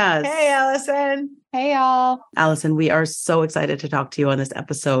joining us. Hey, Allison. Hey, y'all. Allison, we are so excited to talk to you on this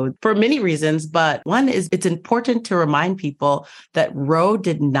episode for many reasons, but one is it's important to remind people that Roe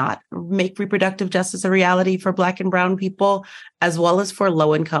did not make reproductive justice a reality for Black and Brown people, as well as for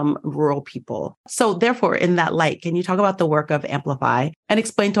low-income rural people. So therefore, in that light, can you talk about the work of Amplify and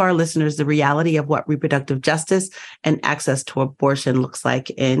explain to our listeners the reality of what reproductive justice and access to abortion looks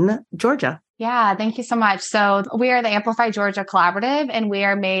like in Georgia? Yeah, thank you so much. So we are the Amplify Georgia Collaborative, and we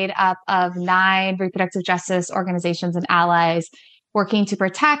are made up of 9 reproductive justice organizations and allies working to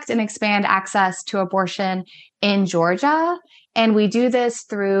protect and expand access to abortion in Georgia. And we do this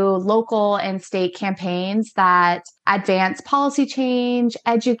through local and state campaigns that advance policy change,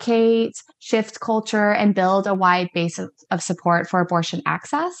 educate, shift culture, and build a wide base of support for abortion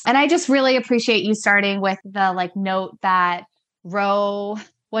access. And I just really appreciate you starting with the note that Roe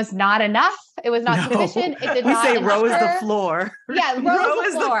was not enough. It was not sufficient. It did not. We say Roe is the floor. Yeah, Roe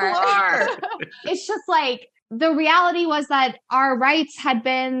is the floor. It's just the reality was that our rights had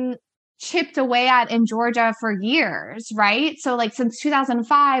been chipped away at in Georgia for years, right? So since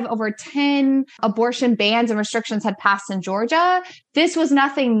 2005, over 10 abortion bans and restrictions had passed in Georgia. This was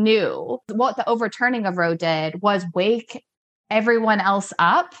nothing new. What the overturning of Roe did was wake everyone else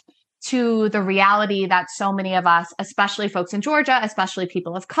up to the reality that so many of us, especially folks in Georgia, especially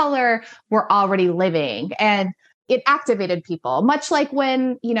people of color, were already living. And it activated people, much like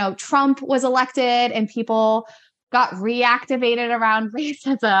when, Trump was elected and people got reactivated around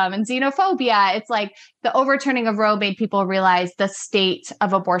racism and xenophobia. It's the overturning of Roe made people realize the state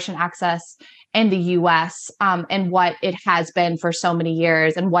of abortion access in the US and what it has been for so many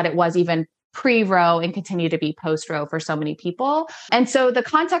years and what it was even pre-Roe and continue to be post-Roe for so many people. And so the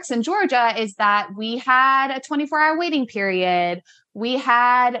context in Georgia is that we had a 24-hour waiting period. We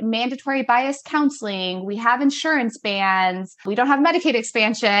had mandatory bias counseling. We have insurance bans. We don't have Medicaid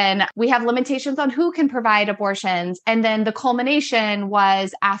expansion. We have limitations on who can provide abortions. And then the culmination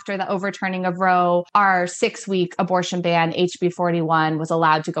was after the overturning of Roe, our 6-week abortion ban, HB 41, was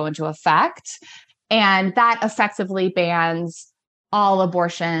allowed to go into effect. And that effectively bans all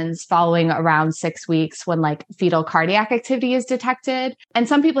abortions following around 6 weeks when fetal cardiac activity is detected. And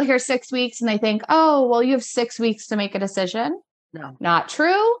some people hear 6 weeks and they think, oh, well, you have 6 weeks to make a decision. No, not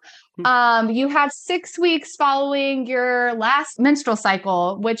true. You have 6 weeks following your last menstrual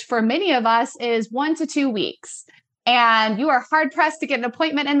cycle, which for many of us is 1 to 2 weeks. And you are hard pressed to get an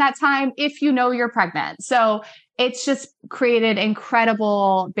appointment in that time if you know you're pregnant. So it's just created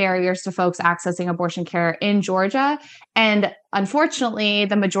incredible barriers to folks accessing abortion care in Georgia. And unfortunately,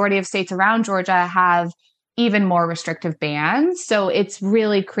 the majority of states around Georgia have even more restrictive bans. So it's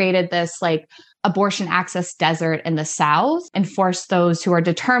really created this abortion access desert in the South and forced those who are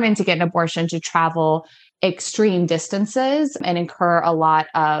determined to get an abortion to travel extreme distances and incur a lot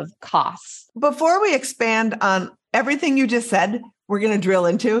of costs. Before we expand on everything you just said, we're going to drill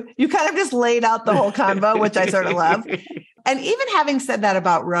into, you kind of just laid out the whole convo, which I sort of love. And even having said that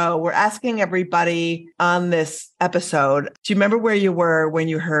about Roe, we're asking everybody on this episode, do you remember where you were when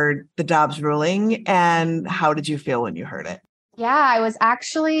you heard the Dobbs ruling? And how did you feel when you heard it? Yeah, I was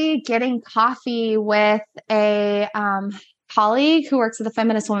actually getting coffee with a colleague who works at the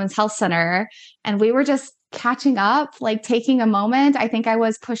Feminist Women's Health Center. And we were just catching up, taking a moment. I think I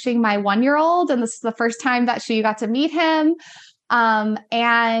was pushing my 1-year-old, and this is the first time that she got to meet him.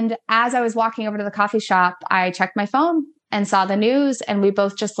 And as I was walking over to the coffee shop, I checked my phone and saw the news, and we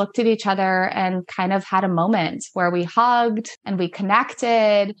both just looked at each other and kind of had a moment where we hugged and we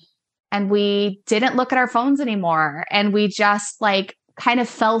connected and we didn't look at our phones anymore. And we just kind of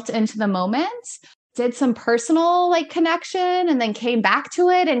felt into the moment, did some personal connection, and then came back to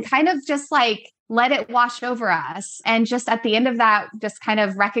it and kind of just let it wash over us. And just at the end of that, just kind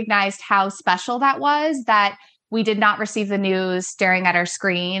of recognized how special that was, that we did not receive the news staring at our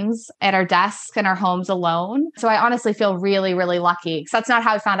screens, at our desks, in our homes alone. So I honestly feel really, really lucky, because that's not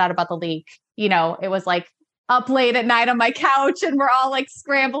how I found out about the leak. It was up late at night on my couch and we're all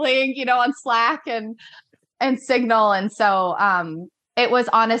scrambling, on Slack and Signal. And so It was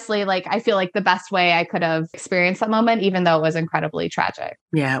honestly like, I feel like the best way I could have experienced that moment, even though it was incredibly tragic.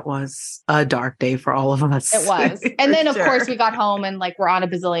 Yeah, it was a dark day for all of us. It was. And then, of course, we got home and like we're on a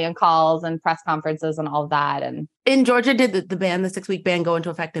bazillion calls and press conferences and all of that. And in Georgia, did the 6-week ban go into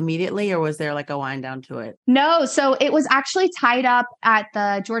effect immediately, or was there like a wind down to it? No. So it was actually tied up at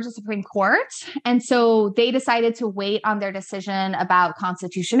the Georgia Supreme Court. And so they decided to wait on their decision about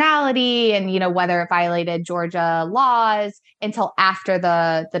constitutionality and, whether it violated Georgia laws until after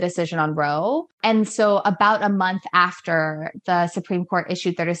the decision on Roe. And so about a month after the Supreme Court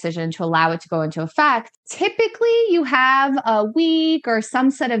issued their decision to allow it to go into effect, typically you have a week or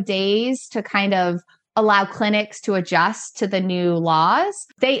some set of days to kind of allow clinics to adjust to the new laws.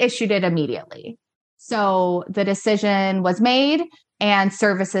 They issued it immediately. So the decision was made and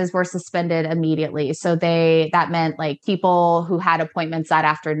services were suspended immediately. So that meant like people who had appointments that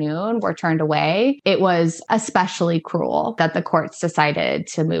afternoon were turned away. It was especially cruel that the courts decided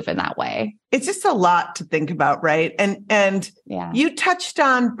to move in that way. It's just a lot to think about, right? And you touched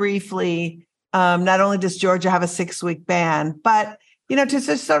on briefly, not only does Georgia have a 6-week ban, but to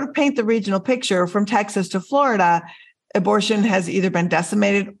just sort of paint the regional picture from Texas to Florida, abortion has either been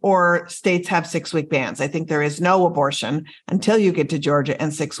decimated or states have 6-week bans. I think there is no abortion until you get to Georgia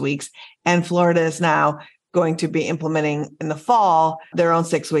in 6 weeks. And Florida is now going to be implementing in the fall their own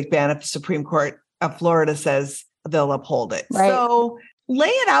 6-week ban if the Supreme Court of Florida says they'll uphold it. Right. So lay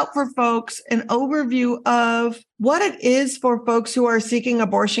it out for folks, an overview of what it is for folks who are seeking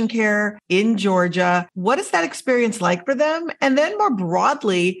abortion care in Georgia. What is that experience like for them? And then more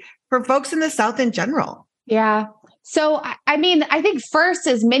broadly, for folks in the South in general. Yeah. So, I mean, I think first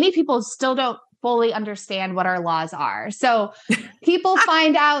is many people still don't fully understand what our laws are. So people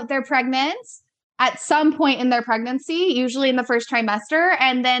find out they're pregnant at some point in their pregnancy, usually in the first trimester,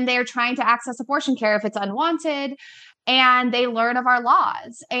 and then they're trying to access abortion care if it's unwanted. And they learn of our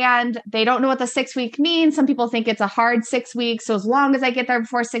laws and they don't know what the 6-week means. Some people think it's a hard 6 weeks. So as long as I get there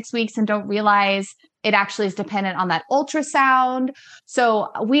before 6 weeks and don't realize it actually is dependent on that ultrasound. So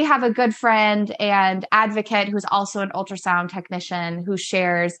we have a good friend and advocate who's also an ultrasound technician who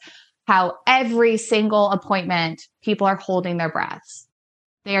shares how every single appointment, people are holding their breaths.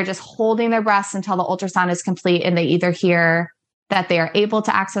 They are just holding their breaths until the ultrasound is complete and they either hear that they are able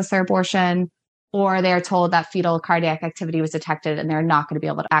to access their abortion or they are told that fetal cardiac activity was detected and they're not going to be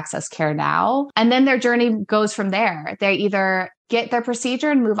able to access care now. And then their journey goes from there. They either get their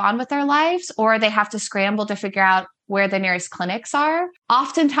procedure and move on with their lives, or they have to scramble to figure out where the nearest clinics are.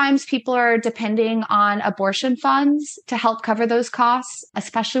 Oftentimes, people are depending on abortion funds to help cover those costs,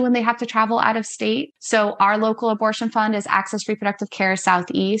 especially when they have to travel out of state. So our local abortion fund is Access Reproductive Care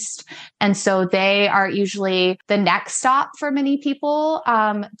Southeast. And so they are usually the next stop for many people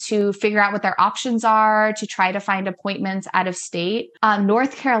to figure out what their options are, to try to find appointments out of state.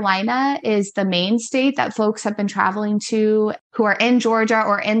 North Carolina is the main state that folks have been traveling to who are in Georgia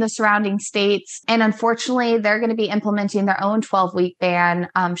or in the surrounding states. And unfortunately, they're going to be implementing their own 12-week ban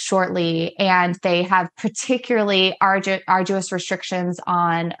shortly. And they have particularly arduous restrictions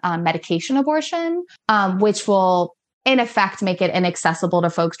on medication abortion, which will in effect make it inaccessible to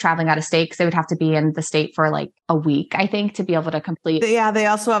folks traveling out of state because they would have to be in the state for like a week, I think, to be able to complete. Yeah, they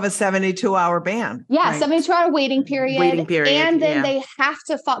also have a 72-hour ban. Yeah, right. 72-hour waiting period. And then they have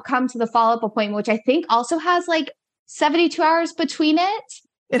to come to the follow-up appointment, which I think also has like 72 hours between it.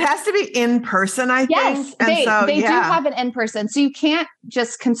 It has to be in person, I think. Yes, they do have it in person. So you can't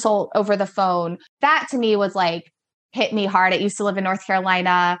just consult over the phone. That to me was like, hit me hard. I used to live in North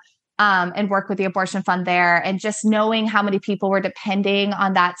Carolina and work with the abortion fund there. And just knowing how many people were depending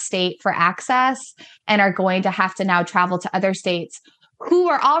on that state for access and are going to have to now travel to other states who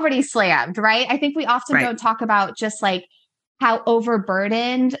are already slammed, right? I think we often don't talk about just like how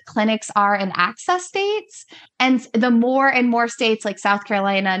overburdened clinics are in access states. And the more and more states like South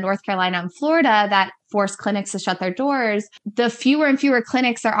Carolina, North Carolina, and Florida that force clinics to shut their doors, the fewer and fewer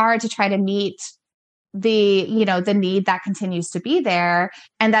clinics there are to try to meet the need that continues to be there.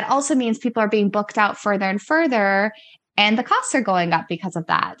 And that also means people are being booked out further and further, and the costs are going up because of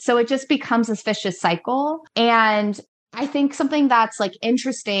that. So it just becomes this vicious cycle. And I think something that's like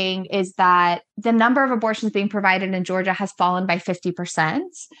interesting is that the number of abortions being provided in Georgia has fallen by 50%.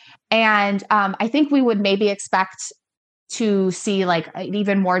 And I think we would maybe expect to see like an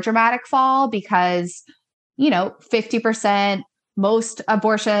even more dramatic fall because, 50%, most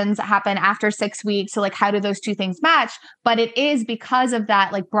abortions happen after 6 weeks. So like, how do those two things match? But it is because of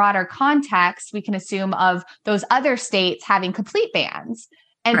that like broader context, we can assume, of those other states having complete bans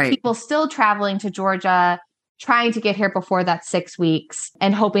and people still traveling to Georgia trying to get here before that 6 weeks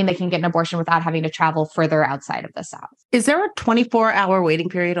and hoping they can get an abortion without having to travel further outside of the South. Is there a 24-hour waiting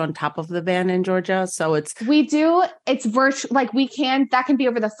period on top of the ban in Georgia? So it's virtual, like that can be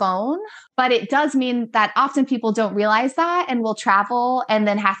over the phone, but it does mean that often people don't realize that and will travel and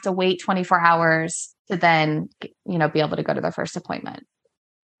then have to wait 24 hours to then, be able to go to their first appointment.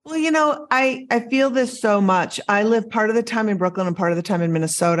 Well, I feel this so much. I live part of the time in Brooklyn and part of the time in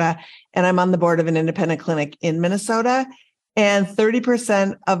Minnesota, and I'm on the board of an independent clinic in Minnesota. And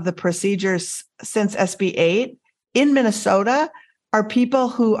 30% of the procedures since SB 8 in Minnesota are people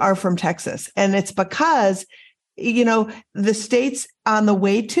who are from Texas. And it's because, the states on the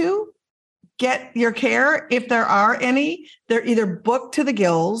way to get your care, if there are any, they're either booked to the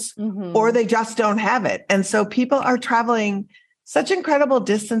gills or they just don't have it. And so people are traveling such incredible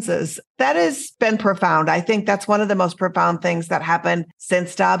distances. That has been profound. I think that's one of the most profound things that happened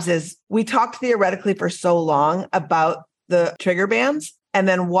since Dobbs is we talked theoretically for so long about the trigger bans and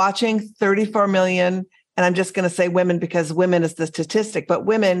then watching 34 million, and I'm just going to say women because women is the statistic, but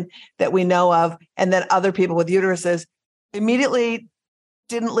women that we know of, and then other people with uteruses immediately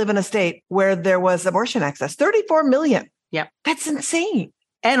didn't live in a state where there was abortion access. 34 million. Yep. That's insane.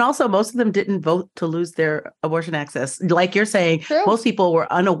 And also, most of them didn't vote to lose their abortion access. Like you're saying, True. Most people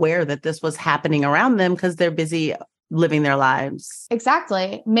were unaware that this was happening around them because they're busy living their lives.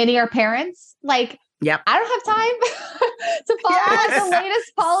 Exactly. Many are parents. Like, yep. I don't have time to follow the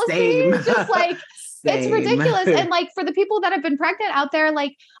latest policies. Same. Just like, it's ridiculous. And like for the people that have been pregnant out there,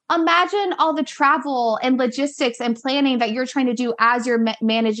 like imagine all the travel and logistics and planning that you're trying to do as you're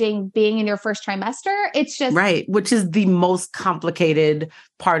managing being in your first trimester. It's just right. Which is the most complicated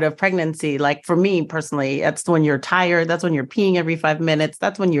part of pregnancy. Like for me personally, that's when you're tired. That's when you're peeing every 5 minutes.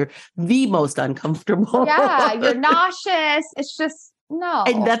 That's when you're the most uncomfortable. Yeah. You're nauseous. It's just no.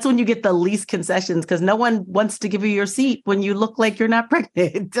 And that's when you get the least concessions because no one wants to give you your seat when you look like you're not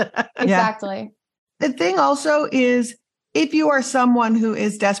pregnant. Exactly. The thing also is, if you are someone who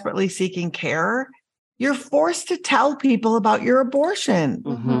is desperately seeking care, you're forced to tell people about your abortion.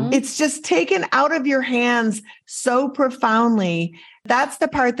 It's just taken out of your hands so profoundly. That's the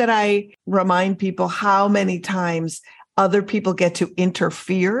part that I remind people how many times other people get to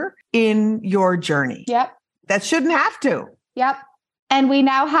interfere in your journey. Yep. That shouldn't have to. Yep. And we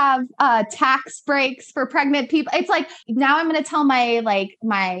now have tax breaks for pregnant people. It's like, now I'm going to tell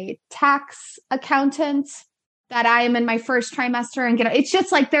my tax accountant that I am in my first trimester and it's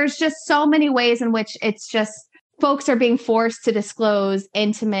just like, there's just so many ways in which it's just folks are being forced to disclose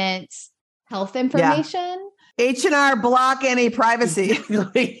intimate health information. H&R block any privacy.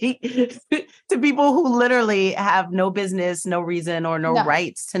 To people who literally have no business, no reason, or no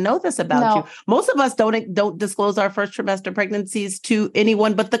rights to know this about you. Most of us don't disclose our first trimester pregnancies to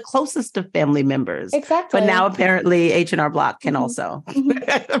anyone but the closest of family members. Exactly. But now apparently H&R block can also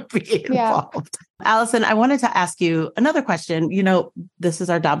be involved. Allison, I wanted to ask you another question. This is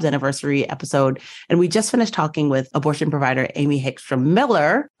our Dobbs anniversary episode, and we just finished talking with abortion provider Amy Hagstrom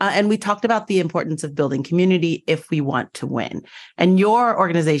Miller, and we talked about the importance of building community if we want to win. And your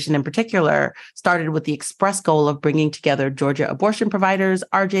organization in particular started with the express goal of bringing together Georgia abortion providers,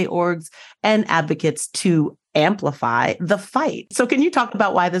 RJ orgs, and advocates to amplify the fight. So can you talk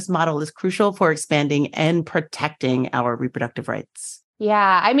about why this model is crucial for expanding and protecting our reproductive rights?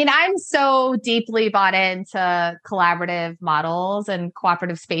 Yeah. I mean, I'm so deeply bought into collaborative models and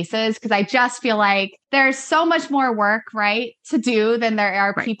cooperative spaces because I just feel like there's so much more work, right, to do than there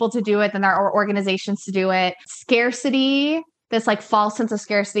are people to do it, than there are organizations to do it. Scarcity, this like false sense of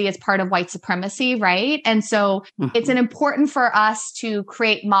scarcity is part of white supremacy, right? And so it's important for us to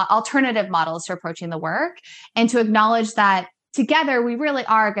create alternative models to approaching the work and to acknowledge that together, we really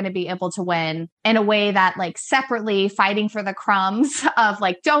are going to be able to win in a way that like separately fighting for the crumbs of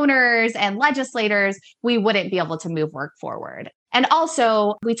like donors and legislators, we wouldn't be able to move work forward. And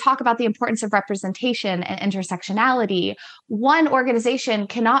also we talk about the importance of representation and intersectionality. One organization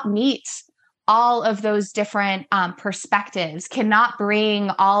cannot meet all of those different perspectives, cannot bring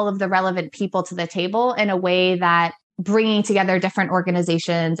all of the relevant people to the table in a way that bringing together different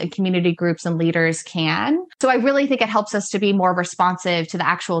organizations and community groups and leaders can. So I really think it helps us to be more responsive to the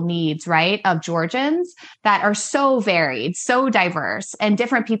actual needs, right, of Georgians that are so varied, so diverse, and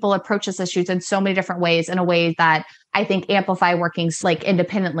different people approach this issues in so many different ways, in a way that I think Amplify workings like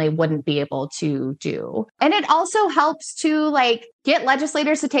independently wouldn't be able to do. And it also helps to like get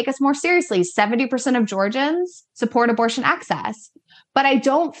legislators to take us more seriously. 70% of Georgians support abortion access. But I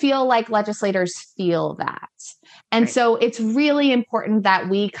don't feel like legislators feel that. And so it's really important that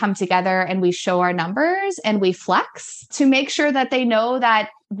we come together and we show our numbers and we flex to make sure that they know that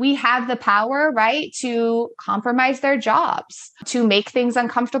we have the power, right, to compromise their jobs, to make things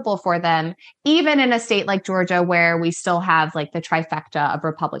uncomfortable for them, even in a state like Georgia, where we still have like the trifecta of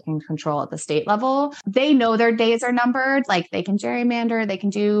Republican control at the state level. They know their days are numbered. Like they can gerrymander, they can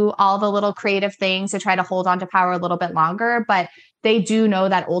do all the little creative things to try to hold on to power a little bit longer. But they do know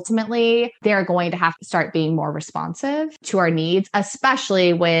that ultimately they're going to have to start being more responsive to our needs,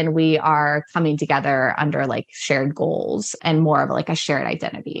 especially when we are coming together under like shared goals and more of like a shared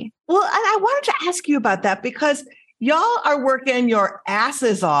identity. Well, and I wanted to ask you about that because y'all are working your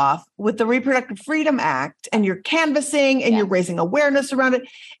asses off with the Reproductive Freedom Act and you're canvassing and you're raising awareness around it.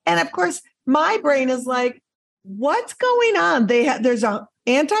 And of course, my brain is like, what's going on? There's a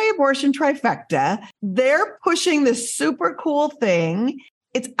anti-abortion trifecta. They're pushing this super cool thing.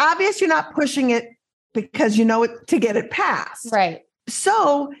 It's obvious you're not pushing it because you know it to get it passed. Right.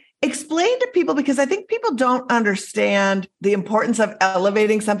 So explain to people, because I think people don't understand the importance of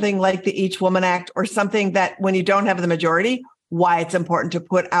elevating something like the Each Woman Act or something that when you don't have the majority, why it's important to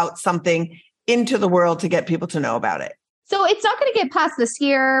put out something into the world to get people to know about it. So it's not going to get passed this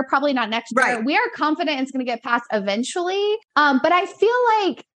year, probably not next year. Right. We are confident it's going to get passed eventually. But I feel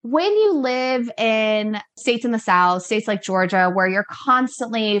like when you live in states in the South, states like Georgia, where you're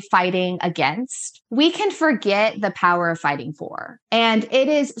constantly fighting against, we can forget the power of fighting for. And it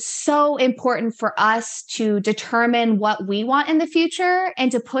is so important for us to determine what we want in the future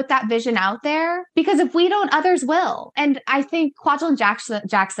and to put that vision out there, because if we don't, others will. And I think Kwajalein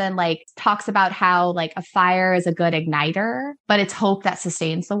Jackson like talks about how like a fire is a good igniter, but it's hope that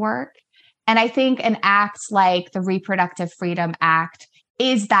sustains the work. And I think an act like the Reproductive Freedom Act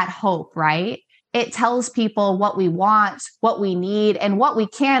is that hope, right? It tells people what we want, what we need, and what we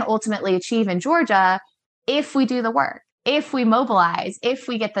can ultimately achieve in Georgia if we do the work, if we mobilize, if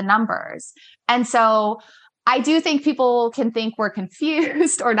we get the numbers. And so I do think people can think we're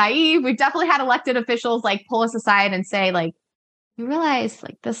confused or naive. We've definitely had elected officials like pull us aside and say like, you realize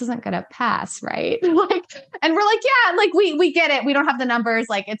like this isn't going to pass, right? Like, and we're like, yeah, like we get it. We don't have the numbers.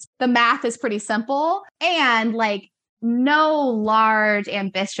 Like the math is pretty simple. And like, no large,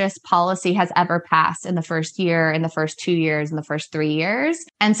 ambitious policy has ever passed in the first year, in the first 2 years, in the first 3 years.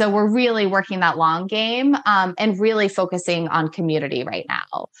 And so we're really working that long game and really focusing on community right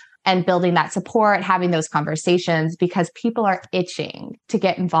now and building that support, having those conversations, because people are itching to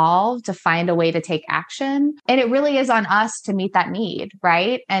get involved, to find a way to take action. And it really is on us to meet that need,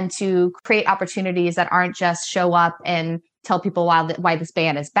 right? And to create opportunities that aren't just show up and tell people why this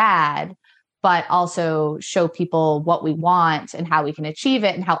ban is bad, but also show people what we want and how we can achieve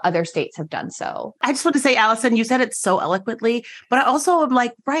it and how other states have done so. I just want to say, Allison, you said it so eloquently, but I also am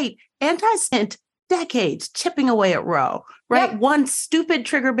like, right, spent decades chipping away at Roe, right? Yep. One stupid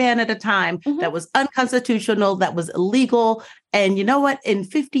trigger ban at a time that was unconstitutional, that was illegal. And you know what? In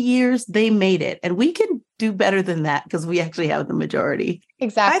 50 years, they made it. And we can do better than that because we actually have the majority.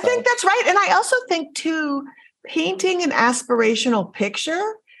 Exactly. I think that's right. And I also think, too, painting an aspirational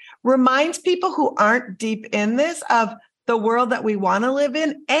picture reminds people who aren't deep in this of the world that we want to live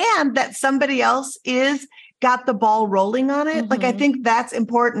in and that somebody else got the ball rolling on it. Like, I think that's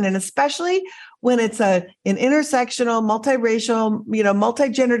important. And especially when it's an intersectional, multiracial,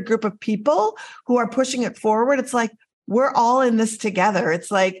 multi-gendered group of people who are pushing it forward. It's like, we're all in this together. It's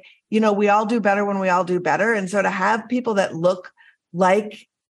like, we all do better when we all do better. And so to have people that look like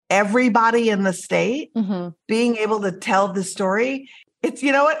everybody in the state being able to tell the story, it's,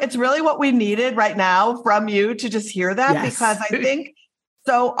 it's really what we needed right now from you to just hear that, because I think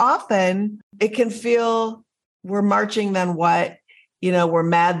so often it can feel we're marching, then what, we're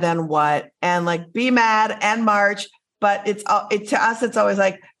mad, then what, and like be mad and march. But to us, it's always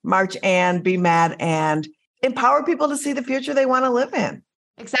like march and be mad and empower people to see the future they want to live in.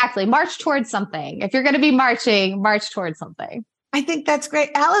 Exactly. March towards something. If you're going to be marching, march towards something. I think that's great.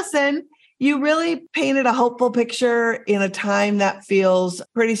 Allison, you really painted a hopeful picture in a time that feels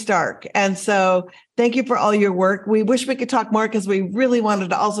pretty stark. And so thank you for all your work. We wish we could talk more because we really wanted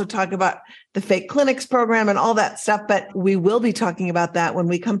to also talk about the fake clinics program and all that stuff. But we will be talking about that when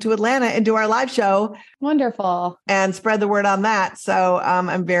we come to Atlanta and do our live show. Wonderful. And spread the word on that. So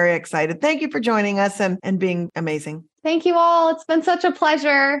I'm very excited. Thank you for joining us and being amazing. Thank you all. It's been such a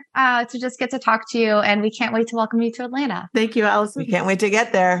pleasure to just get to talk to you. And we can't wait to welcome you to Atlanta. Thank you, Allison. We can't wait to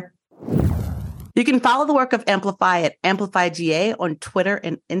get there. You can follow the work of Amplify at AmplifyGA on Twitter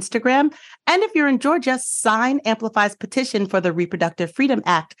and Instagram. And if you're in Georgia, sign Amplify's petition for the Reproductive Freedom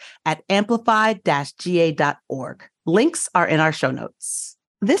Act at amplify-ga.org. Links are in our show notes.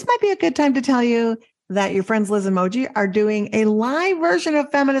 This might be a good time to tell you that your friends Liz and Moji are doing a live version of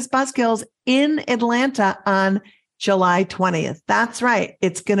Feminist Buzzkills in Atlanta on July 20th. That's right.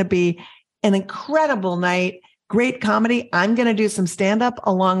 It's going to be an incredible night. Great comedy. I'm going to do some stand-up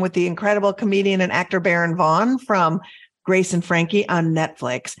along with the incredible comedian and actor Baron Vaughn from Grace and Frankie on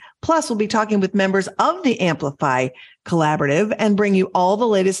Netflix. Plus, we'll be talking with members of the Amplify Collaborative and bring you all the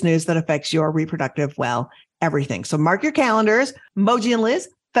latest news that affects your reproductive, everything. So mark your calendars. Moji and Liz,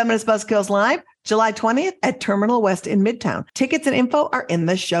 Feminist Buzzkills Live, July 20th at Terminal West in Midtown. Tickets and info are in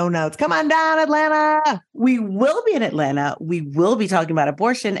the show notes. Come on down, Atlanta. We will be in Atlanta. We will be talking about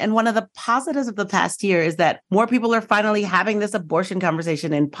abortion. And one of the positives of the past year is that more people are finally having this abortion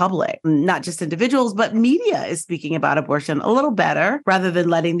conversation in public. Not just individuals, but media is speaking about abortion a little better rather than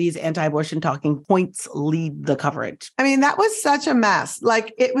letting these anti-abortion talking points lead the coverage. I mean, that was such a mess.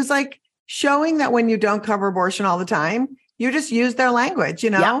 It was like showing that when you don't cover abortion all the time, you just use their language,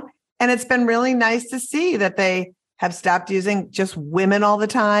 Yeah. And it's been really nice to see that they have stopped using just women all the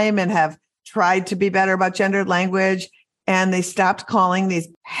time and have tried to be better about gendered language. And they stopped calling these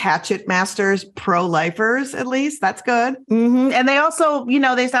hatchet masters pro-lifers, at least. That's good. Mm-hmm. And they also,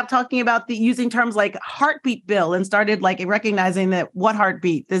 they stopped talking about using terms like heartbeat bill and started recognizing that what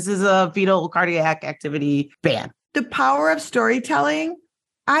heartbeat? This is a fetal cardiac activity ban. The power of storytelling.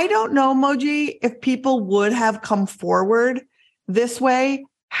 I don't know, Moji, if people would have come forward this way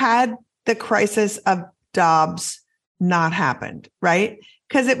had the crisis of Dobbs not happened, right?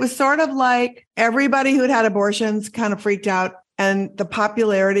 Because it was sort of like everybody who'd had abortions kind of freaked out and the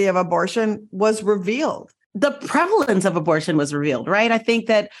popularity of abortion was revealed. The prevalence of abortion was revealed, right? I think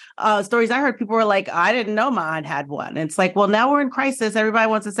that stories I heard, people were like, I didn't know my aunt had one. And it's like, well, now we're in crisis. Everybody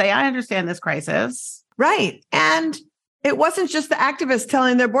wants to say, I understand this crisis. Right. And it wasn't just the activists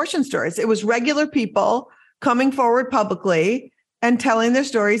telling their abortion stories. It was regular people coming forward publicly and telling their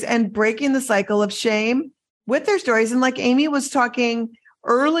stories and breaking the cycle of shame with their stories. And like Amy was talking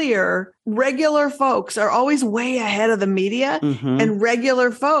earlier, regular folks are always way ahead of the media. Mm-hmm. And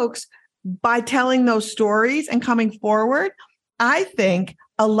regular folks, by telling those stories and coming forward, I think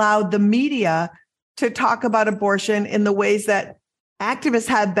allowed the media to talk about abortion in the ways that activists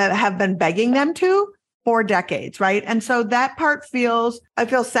have been begging them to for decades, right? And so that part I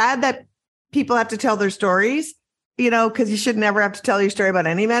feel sad that people have to tell their stories, because you should never have to tell your story about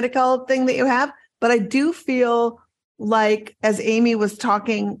any medical thing that you have. But I do feel like, as Amy was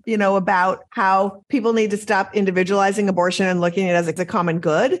talking, about how people need to stop individualizing abortion and looking at it as a common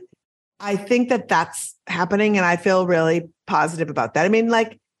good. I think that that's happening. And I feel really positive about that. I mean,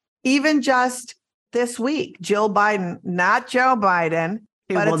 even just this week, Jill Biden, not Joe Biden,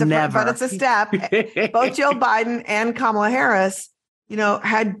 but it's a step. Both Jill Biden and Kamala Harris,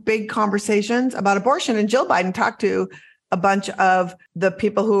 had big conversations about abortion. And Jill Biden talked to a bunch of the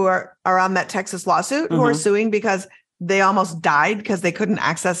people who are on that Texas lawsuit who are suing because they almost died because they couldn't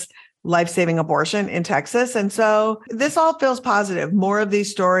access life-saving abortion in Texas. And so this all feels positive. More of these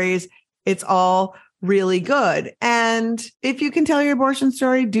stories, it's all really good. And if you can tell your abortion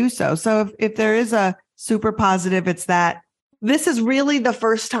story, do so. So if there is a super positive, it's that this is really the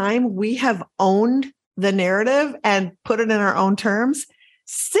first time we have owned the narrative and put it in our own terms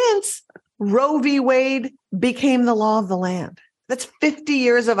since Roe v. Wade became the law of the land. That's 50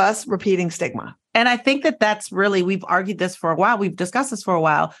 years of us repeating stigma. And I think that that's really, we've argued this for a while. We've discussed this for a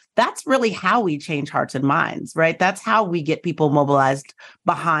while. That's really how we change hearts and minds, right? That's how we get people mobilized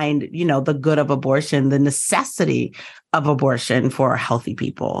behind, the good of abortion, the necessity of abortion for healthy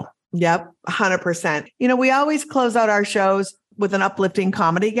people. Yep, 100%. We always close out our shows with an uplifting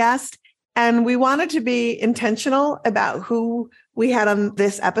comedy guest. And we wanted to be intentional about who we had on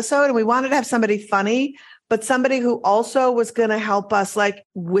this episode. And we wanted to have somebody funny, but somebody who also was going to help us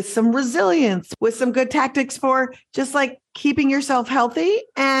with some resilience, with some good tactics for just keeping yourself healthy.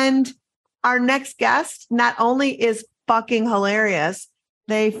 And our next guest not only is fucking hilarious,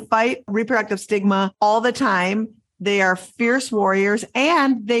 they fight reproductive stigma all the time. They are fierce warriors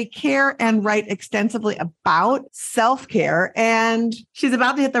and they care and write extensively about self-care. And she's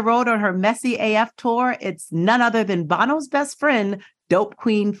about to hit the road on her Messy AF tour. It's none other than Bono's best friend, dope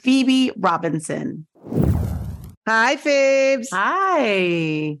queen Phoebe Robinson. Hi, Phoebes.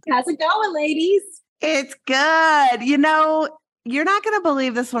 Hi. How's it going, ladies? It's good. You're not going to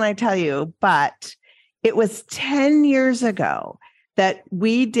believe this when I tell you, but it was 10 years ago that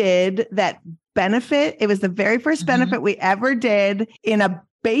we did that benefit. It was the very first benefit we ever did in a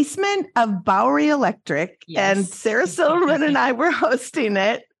basement of Bowery Electric. Yes. And Sarah Silverman and I were hosting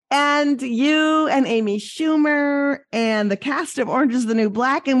it. And you and Amy Schumer and the cast of Orange is the New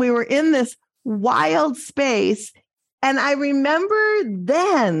Black. And we were in this wild space And I remember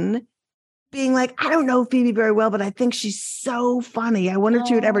then being like, I don't know Phoebe very well, but I think she's so funny. I wonder if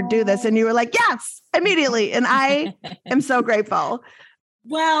she would ever do this. And you were like, yes, immediately. And I am so grateful.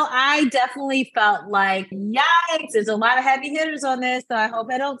 Well, I definitely felt like, yikes, there's a lot of heavy hitters on this. So I hope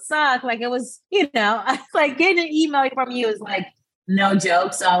I don't suck. Like it was, like getting an email from you is like, no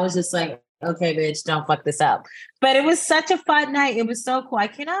joke. So I was just like, okay, bitch, don't fuck this up. But it was such a fun night. It was so cool. I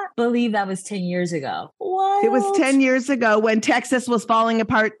cannot believe that was 10 years ago. What? It was 10 years ago when Texas was falling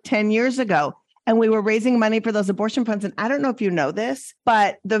apart 10 years ago. And we were raising money for those abortion funds. And I don't know if you know this,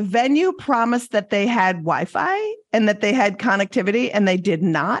 but the venue promised that they had Wi-Fi and that they had connectivity, and they did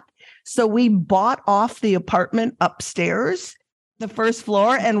not. So we bought off the apartment upstairs, the first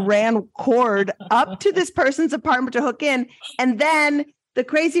floor, and ran cord up to this person's apartment to hook in. And then the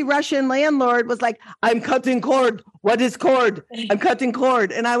crazy Russian landlord was like, I'm cutting cord. What is cord? I'm cutting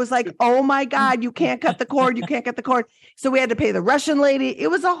cord. And I was like, oh my God, you can't cut the cord. You can't cut the cord. So we had to pay the Russian lady. It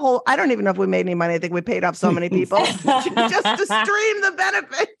was a whole, I don't even know if we made any money. I think we paid off so many people just to stream the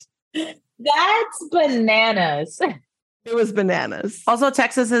benefit. That's bananas. It was bananas. Also,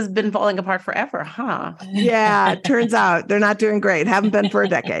 Texas has been falling apart forever, huh? Yeah, it turns out they're not doing great. Haven't been for a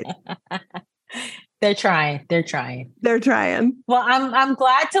decade. They're trying. Well, I'm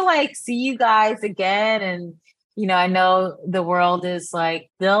glad to see you guys again. And, I know the world is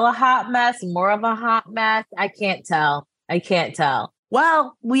still a hot mess, more of a hot mess. I can't tell.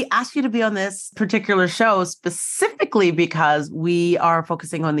 Well, we asked you to be on this particular show specifically because we are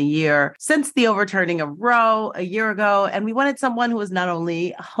focusing on the year since the overturning of Roe a year ago. And we wanted someone who is not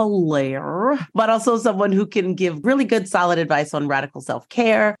only hilarious, but also someone who can give really good, solid advice on radical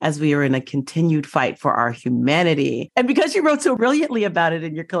self-care as we are in a continued fight for our humanity. And because you wrote so brilliantly about it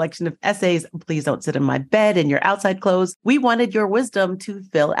in your collection of essays, Please Don't Sit in My Bed and Your Outside Clothes, we wanted your wisdom to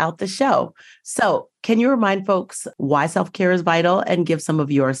fill out the show. So can you remind folks why self-care is vital and give some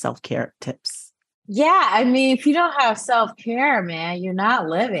of your self-care tips? Yeah. I mean, if you don't have self-care, man, you're not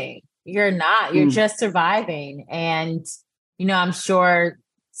living. You're just surviving. And, I'm sure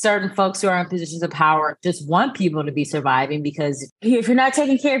certain folks who are in positions of power just want people to be surviving, because if you're not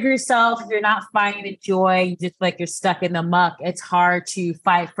taking care of yourself, if you're not finding the joy, just like you're stuck in the muck, it's hard to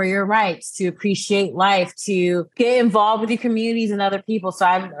fight for your rights, to appreciate life, to get involved with your communities and other people. So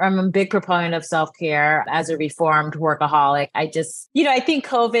I'm a big proponent of self-care as a reformed workaholic. I just, I think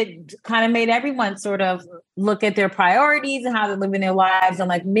COVID kind of made everyone sort of look at their priorities and how they're living their lives.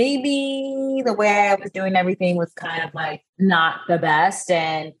 And maybe the way I was doing everything was kind of not the best.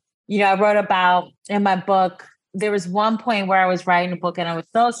 And, I wrote about in my book, there was one point where I was writing a book and I was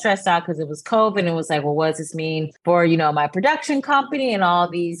so stressed out because it was COVID. And it was well, what does this mean for, my production company and all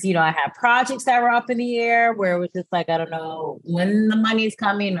these, I had projects that were up in the air where it was just I don't know when the money's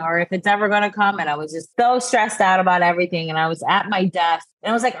coming or if it's ever going to come. And I was just so stressed out about everything. And I was at my desk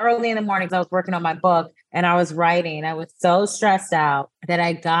and it was early in the morning because I was working on my book and I was writing. I was so stressed out that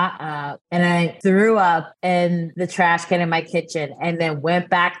I got up and I threw up in the trash can in my kitchen and then went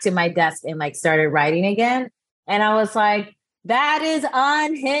back to my desk and started writing again. And I was like, that is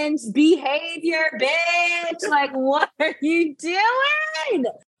unhinged behavior, bitch. What are you doing?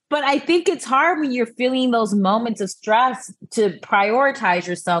 But I think it's hard when you're feeling those moments of stress to prioritize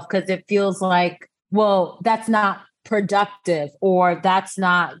yourself because it feels well, that's not productive or that's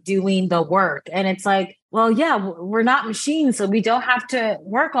not doing the work. And it's well, yeah, we're not machines, so we don't have to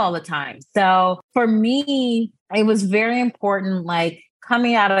work all the time. So for me, it was very important,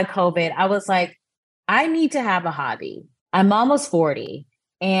 coming out of COVID, I was I need to have a hobby. I'm almost 40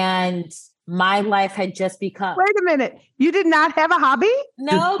 and my life had just become. Wait a minute. You did not have a hobby?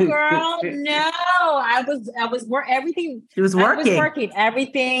 No, girl. No, I was everything. She was working. I was working.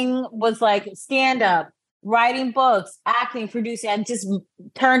 Everything was stand up, writing books, acting, producing. I just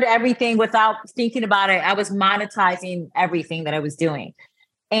turned everything without thinking about it. I was monetizing everything that I was doing.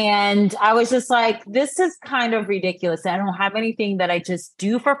 And I was just this is kind of ridiculous. I don't have anything that I just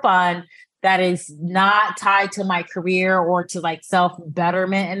do for fun that is not tied to my career or to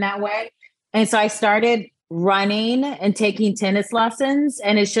self-betterment in that way. And so I started running and taking tennis lessons.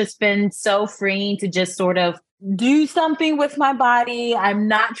 And it's just been so freeing to just sort of do something with my body. I'm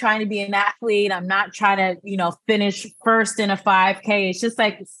not trying to be an athlete. I'm not trying to, finish first in a 5K. It's just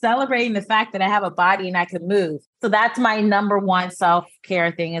celebrating the fact that I have a body and I can move. So that's my number one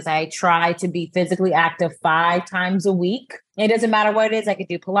self-care thing is I try to be physically active 5 times a week. It doesn't matter what it is. I could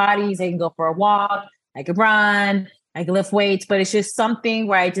do Pilates. I can go for a walk. I could run. I can lift weights, but it's just something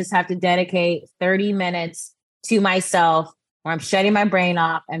where I just have to dedicate 30 minutes to myself where I'm shutting my brain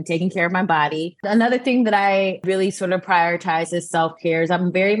off. I'm taking care of my body. Another thing that I really sort of prioritize is self-care. Is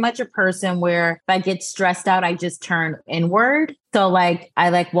I'm very much a person where if I get stressed out, I just turn inward. So like, I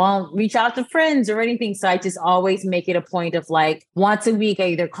like won't reach out to friends or anything. So I just always make it a point of like once a week, I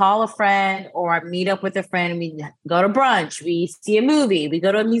either call a friend or I meet up with a friend. We go to brunch, we see a movie, we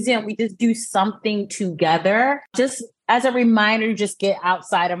go to a museum, we just do something together. Just as a reminder to just get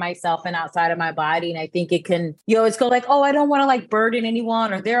outside of myself and outside of my body. And I think it can, you always go like, oh, I don't want to like burden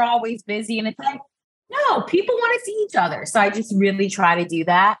anyone or they're always busy. And it's like, no, people want to see each other. So I just really try to do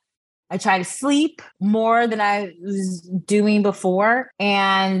that. I try to sleep more than I was doing before.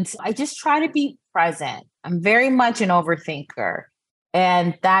 And I just try to be present. I'm very much an overthinker.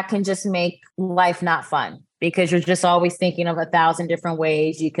 And that can just make life not fun because you're just always thinking of 1,000 different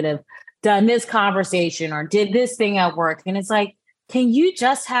ways you could have done this conversation or did this thing at work. And it's like, can you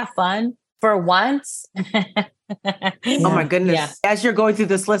just have fun for once? Oh my goodness. Yeah. As you're going through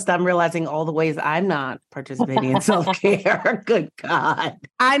this list, I'm realizing all the ways I'm not participating in self-care. Good God.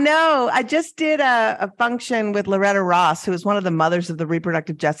 I know. I just did a function with Loretta Ross, who is one of the mothers of the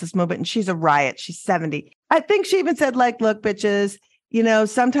reproductive justice movement. And she's a riot. She's 70. I think she even said like, look, bitches, you know,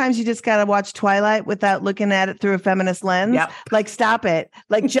 sometimes you just got to watch Twilight without looking at it through a feminist lens. Yep. Like, stop it.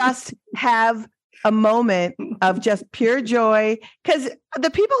 Like, just have a moment of just pure joy. Because the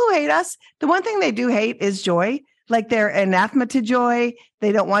people who hate us, the one thing they do hate is joy. Like, they're anathema to joy.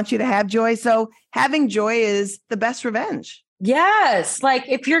 They don't want you to have joy. So having joy is the best revenge. Yes. Like,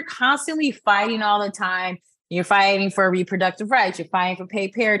 if you're constantly fighting all the time, you're fighting for reproductive rights, you're fighting for pay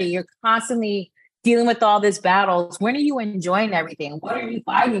parity, you're constantly dealing with all these battles. When are you enjoying everything? What are you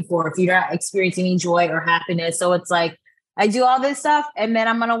fighting for if you're not experiencing any joy or happiness? So it's like, I do all this stuff and then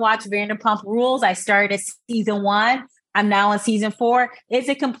I'm going to watch Vanderpump Rules. I started at season 1. I'm now on season 4. Is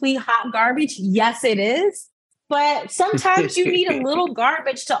it complete hot garbage? Yes, it is. But sometimes you need a little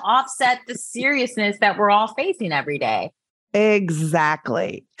garbage to offset the seriousness that we're all facing every day.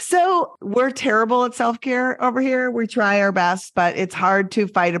 Exactly. So we're terrible at self-care over here. We try our best, but it's hard to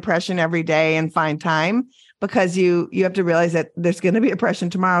fight oppression every day and find time because you have to realize that there's going to be oppression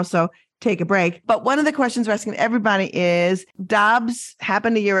tomorrow. So take a break. But one of the questions we're asking everybody is, Dobbs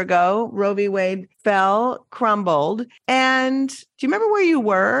happened a year ago. Roe v. Wade fell, crumbled. And do you remember where you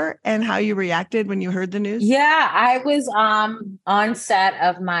were and how you reacted when you heard the news? Yeah, I was on set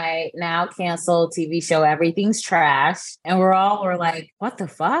of my now canceled TV show, Everything's Trash. And we're like, what the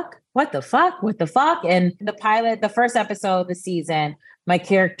fuck? What the fuck? What the fuck? And the pilot, the first episode of the season, my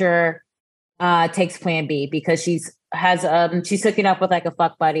character takes Plan B because she's hooking up with like a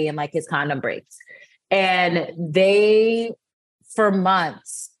fuck buddy and like his condom breaks. And they, for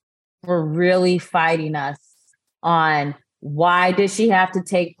months, were really fighting us on why did she have to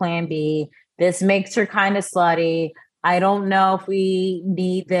take Plan B? This makes her kind of slutty. I don't know if we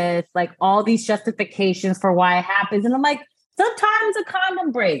need this, like all these justifications for why it happens. And I'm like, sometimes a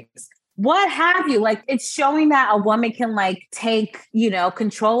condom breaks. What have you? Like, it's showing that a woman can like take,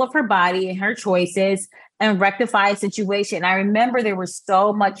 control of her body and her choices and rectify a situation. I remember there was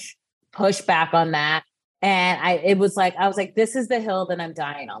so much pushback on that. And I was like, this is the hill that I'm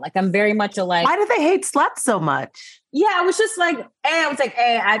dying on. Like, I'm very much alike. Why do they hate sluts so much? Yeah, I was just like,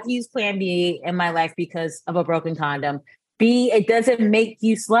 I've used Plan B in my life because of a broken condom. B, it doesn't make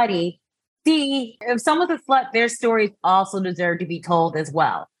you slutty. C, if someone's a slut, their stories also deserve to be told as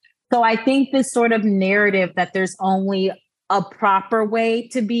well. So I think this sort of narrative that there's only a proper way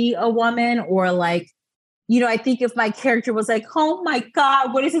to be a woman, or like, I think if my character was like, oh my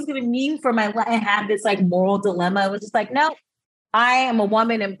God, what is this going to mean for my life? And have this like moral dilemma. It was just like, no, I am a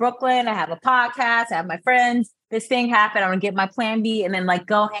woman in Brooklyn. I have a podcast. I have my friends. This thing happened. I'm going to get my Plan B and then like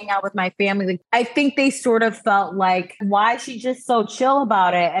go hang out with my family. Like, I think they sort of felt like, why is she just so chill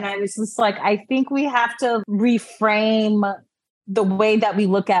about it? And I was just like, I think we have to reframe the way that we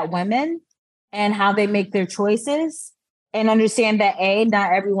look at women and how they make their choices, and understand that A,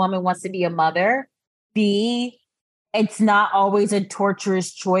 not every woman wants to be a mother. B, it's not always a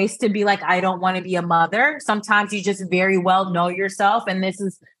torturous choice to be like, I don't want to be a mother. Sometimes you just very well know yourself. And this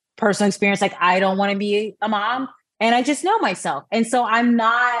is personal experience. Like, I don't want to be a mom and I just know myself. And so I'm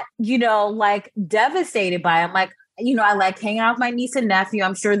not, like devastated by it. I'm like, I like hanging out with my niece and nephew.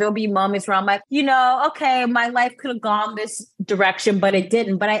 I'm sure there'll be moments where I'm like, okay, my life could have gone this direction, but it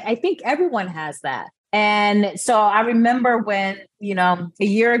didn't. But I think everyone has that. And so I remember when, a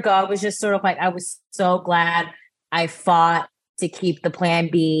year ago, I was just sort of like, I was so glad I fought to keep the Plan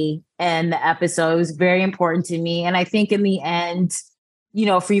B and the episode. It was very important to me. And I think in the end,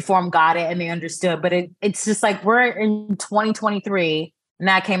 Freeform got it and they understood. But it's just like, we're in 2023 and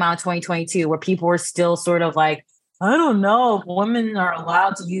that came out in 2022 where people were still sort of like, I don't know if women are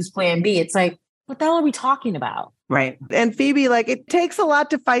allowed to use Plan B. It's like, what the hell are we talking about? Right. And Phoebe, like, it takes a lot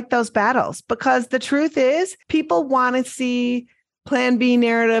to fight those battles because the truth is people want to see Plan B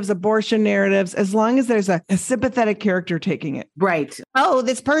narratives, abortion narratives, as long as there's a sympathetic character taking it. Right. Oh,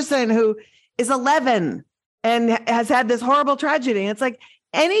 this person who is 11 and has had this horrible tragedy. And it's like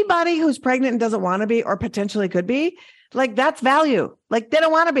anybody who's pregnant and doesn't want to be or potentially could be, like, that's value. Like, they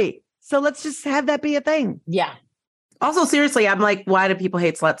don't want to be. So let's just have that be a thing. Yeah. Also, seriously, I'm like, why do people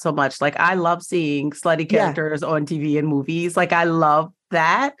hate sluts so much? Like, I love seeing slutty characters on TV and movies. Like, I love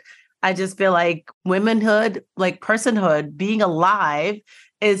that. I just feel like womanhood, like personhood, being alive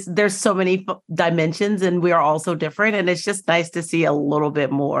there's so many dimensions and we are all so different. And it's just nice to see a little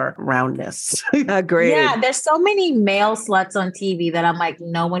bit more roundness. Agreed. Yeah, there's so many male sluts on TV that I'm like,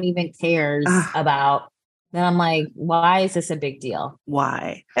 no one even cares about. Then I'm like, why is this a big deal?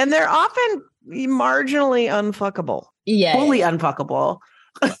 Why? And they're often marginally unfuckable. Yeah. Fully unfuckable.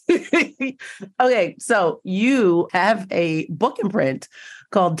 Okay, so you have a book imprint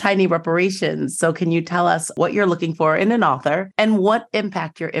called Tiny Reparations. So can you tell us what you're looking for in an author and what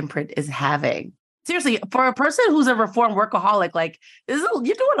impact your imprint is having? Seriously, for a person who's a reformed workaholic, like you're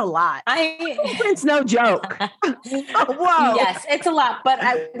doing a lot. It's no joke. Whoa. Yes, it's a lot. But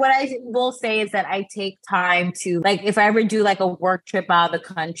what I will say is that I take time to, like, if I ever do like a work trip out of the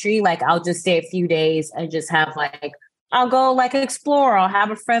country, like I'll just stay a few days and just have like, I'll go like explore. I'll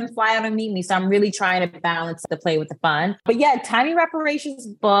have a friend fly out and meet me. So I'm really trying to balance the play with the fun. But yeah, Tiny Reparations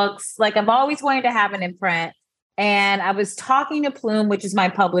books, like I've always wanted to have an imprint. And I was talking to Plume, which is my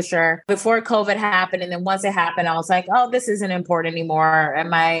publisher, before COVID happened. And then once it happened, I was like, oh, this isn't important anymore. And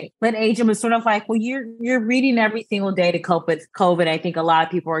my lit agent was sort of like, well, you're reading every single day to cope with COVID. I think a lot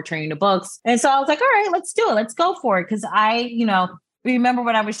of people are turning to books. And so I was like, all right, let's do it. Let's go for it. Because I, remember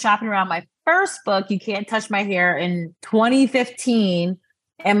when I was shopping around my first book, You Can't Touch My Hair, in 2015.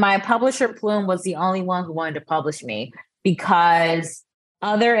 And my publisher, Plume, was the only one who wanted to publish me because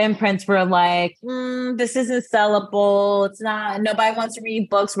other imprints were like, this isn't sellable. It's not, nobody wants to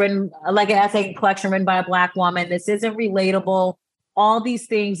read books written, like an essay collection written by a Black woman. This isn't relatable, all these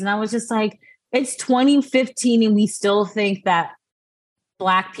things. And I was just like, it's 2015 and we still think that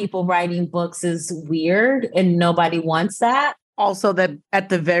Black people writing books is weird and nobody wants that. Also, that at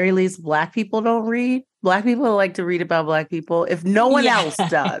the very least, Black people don't read. Black people like to read about Black people if no one else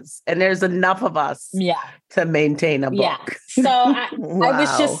does. And there's enough of us to maintain a book. Yeah. So I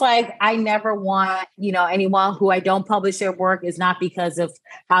was just like, I never want, anyone who I don't publish their work is not because of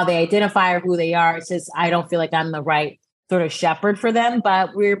how they identify or who they are. It's just, I don't feel like I'm the right sort of shepherd for them.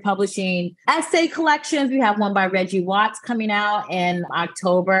 But we're publishing essay collections. We have one by Reggie Watts coming out in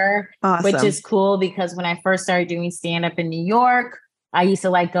October, which is cool because when I first started doing stand-up in New York, I used to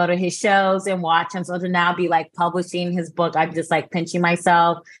like go to his shows and watch him. So to now be like publishing his book, I'm just like pinching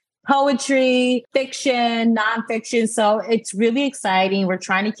myself. Poetry, fiction, nonfiction. So it's really exciting. We're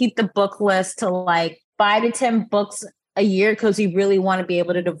trying to keep the book list to like 5 to 10 books a year because we really want to be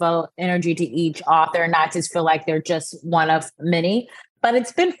able to devote energy to each author, not just feel like they're just one of many. But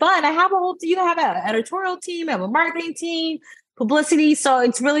it's been fun. I have have an editorial team, I have a marketing team, publicity. So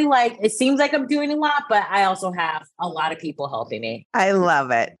it's really like, it seems like I'm doing a lot, but I also have a lot of people helping me. I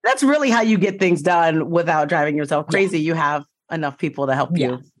love it. That's really how you get things done without driving yourself crazy. You have enough people to help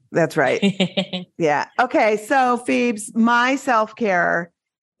you. That's right. Yeah. Okay. So Phoebes, my self-care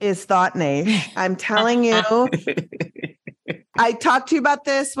is Thought Nation. I'm telling you, I talked to you about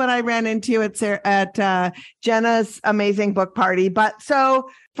this when I ran into you at Jenna's amazing book party. But so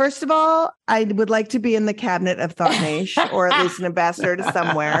first of all, I would like to be in the cabinet of Thought Nation, or at least an ambassador to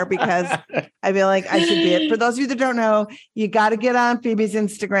somewhere, because I feel like I should be it. For those of you that don't know, you got to get on Phoebe's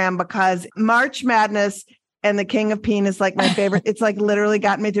Instagram because March Madness and the King of Peen is like my favorite. It's like literally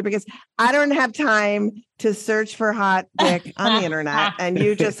gotten me to, because I don't have time to search for hot dick on the internet. And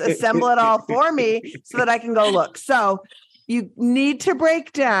you just assemble it all for me so that I can go look. So you need to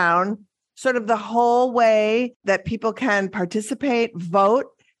break down sort of the whole way that people can participate, vote.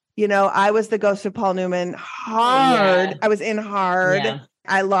 I was the ghost of Paul Newman hard. Yeah. I was in hard. Yeah.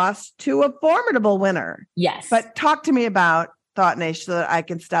 I lost to a formidable winner. Yes. But talk to me about Thought Nation so that I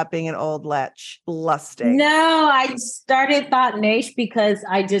can stop being an old lech lusting. No, I started Thought Nation because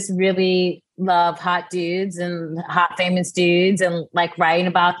I just really love hot dudes and hot famous dudes and like writing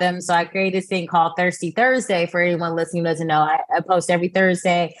about them. So I created this thing called Thirsty Thursday. For anyone listening who doesn't know, I post every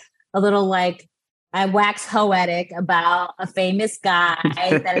Thursday a little like I wax poetic about a famous guy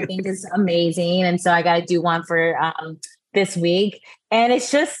that I think is amazing. And so I got to do one for this week. And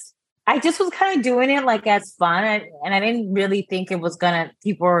it's just, I just was kind of doing it like as fun. And I didn't really think people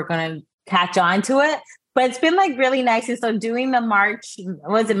were going to catch on to it. But it's been like really nice. And so doing the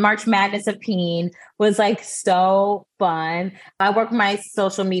March Madness of Peen was like so fun. I work with my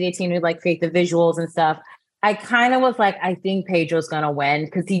social media team to like create the visuals and stuff. I kind of was like, I think Pedro's going to win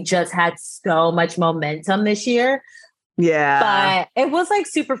because he just had so much momentum this year. Yeah. But it was like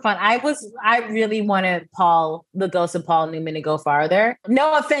super fun. I really wanted the ghost of Paul Newman to go farther.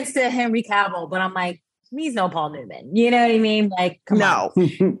 No offense to Henry Cavill, but I'm like, he's no Paul Newman. You know what I mean? Like, come on.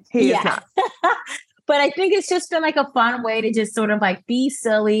 He is not. But I think it's just been like a fun way to just sort of like be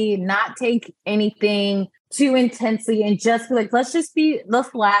silly, not take anything too intensely and just be like, let's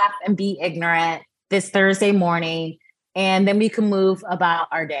laugh and be ignorant this Thursday morning. And then we can move about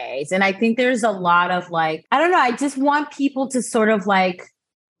our days. And I think there's a lot of like, I don't know, I just want people to sort of like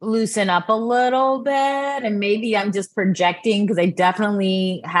loosen up a little bit. And maybe I'm just projecting because I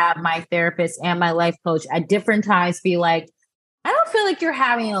definitely have my therapist and my life coach at different times be like, I don't feel like you're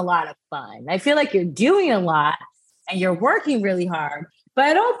having a lot of fun. I feel like you're doing a lot and you're working really hard, but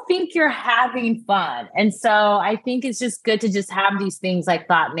I don't think you're having fun. And so I think it's just good to just have these things like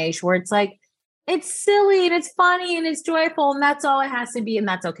Thought Nation where it's like, it's silly and it's funny and it's joyful and that's all it has to be. And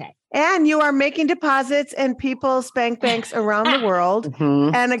that's okay. And you are making deposits in people's spank banks around the world.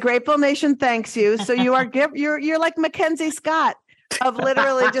 And a grateful nation thanks you. So you are you're like Mackenzie Scott of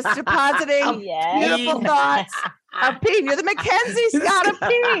literally just depositing beautiful thoughts of Peen. You're the Mackenzie Scott of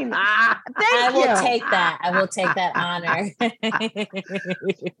Peen. I will take that honor.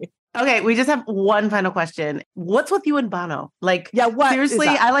 Okay, we just have one final question. What's with you and Bono? Like, what? Seriously,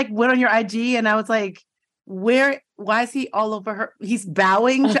 I like went on your IG and I was like, why is he all over her? He's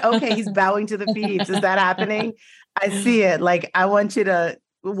bowing he's bowing to the Phoebes. Is that happening? I see it. Like, I want you to,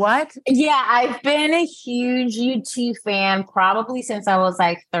 what? Yeah, I've been a huge U2 fan probably since I was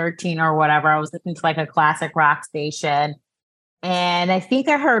like 13 or whatever. I was listening to like a classic rock station. And I think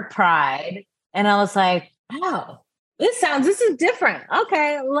I heard Pride. And I was like, oh, this is different.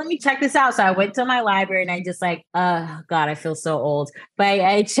 Okay, let me check this out. So I went to my library and I just like, oh God, I feel so old. But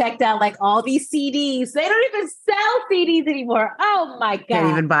I checked out like all these CDs. They don't even sell CDs anymore. Oh my God. Can't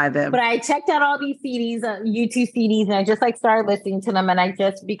even buy them. But I checked out all these CDs, YouTube CDs, and I just like started listening to them and I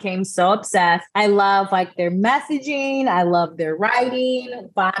just became so obsessed. I love like their messaging. I love their writing.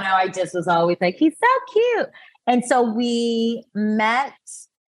 Bono, I just was always like, he's so cute. And so we met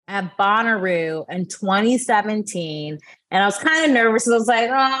at Bonnaroo in 2017. And I was kind of nervous. I was like,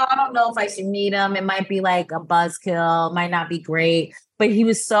 oh, I don't know if I should meet him. It might be like a buzzkill, might not be great. But he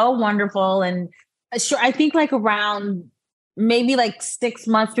was so wonderful. And sure, I think like around maybe like 6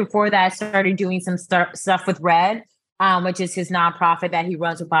 months before that, I started doing some stuff with Red, which is his nonprofit that he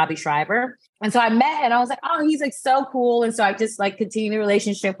runs with Bobby Schreiber. And so I met and I was like, oh, he's like so cool. And so I just like continued the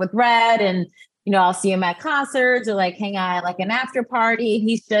relationship with Red and I'll see him at concerts or like hang out at like an after party.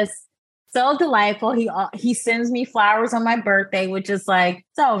 He's just so delightful. He sends me flowers on my birthday, which is like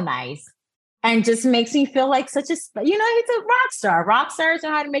so nice and just makes me feel like such a, he's a rock star. Rock stars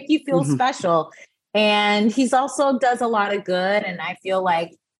know how to make you feel special. And he's also does a lot of good. And I feel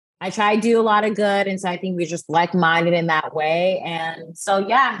like I try to do a lot of good. And so I think we're just like-minded in that way. And so,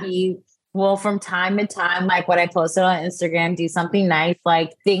 yeah, he will from time to time, like what I posted on Instagram, do something nice,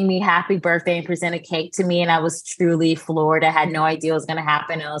 like sing me happy birthday and present a cake to me. And I was truly floored. I had no idea what was going to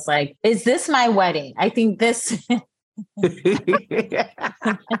happen. I was like, is this my wedding? I think this...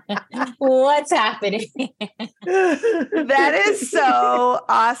 What's happening? That is so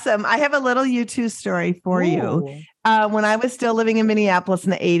awesome. I have a little U2 story for you. When I was still living in Minneapolis in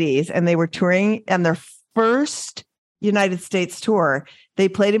the 80s and they were touring on their first United States tour, they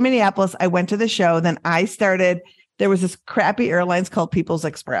played in Minneapolis. I went to the show. Then there was this crappy airlines called People's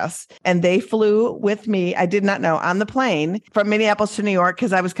Express, and they flew with me. I did not know on the plane from Minneapolis to New York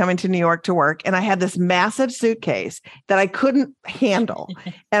because I was coming to New York to work. And I had this massive suitcase that I couldn't handle.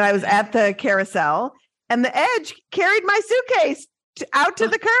 And I was at the carousel and the Edge carried my suitcase out to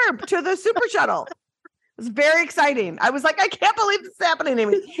the curb to the super shuttle. It was very exciting. I was like, I can't believe this is happening to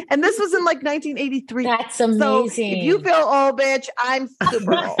me. And this was in like 1983. That's amazing. So if you feel old, bitch, I'm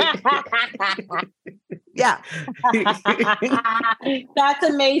super old. Yeah. That's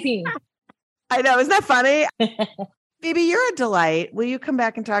amazing. I know. Isn't that funny? Phoebe, you're a delight. Will you come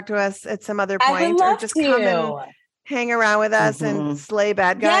back and talk to us at some other point? I would love or just to. Come and hang around with us and slay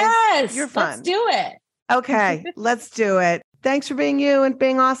bad guys? Yes. You're fun. Let's do it. Okay. Let's do it. Thanks for being you and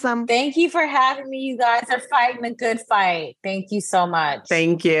being awesome. Thank you for having me. You guys are fighting a good fight. Thank you so much.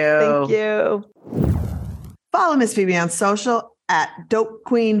 Thank you. Thank you. Follow Miss Phoebe on social at Dope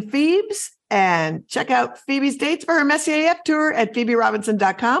Queen Phoebes and check out Phoebe's dates for her Messier F tour at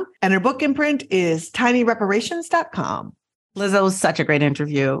phoeberobinson.com. And her book imprint is tinyreparations.com. Liz, it was such a great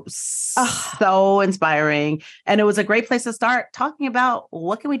interview. So inspiring. And it was a great place to start talking about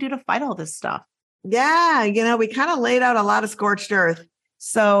what can we do to fight all this stuff? Yeah, we kind of laid out a lot of scorched earth.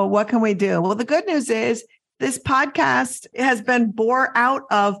 So what can we do? Well, the good news is this podcast has been bore out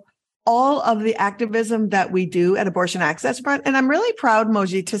of all of the activism that we do at Abortion Access Front. And I'm really proud,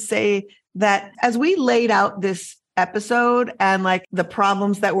 Moji, to say that as we laid out this episode and like the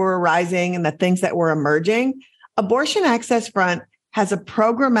problems that were arising and the things that were emerging, Abortion Access Front has a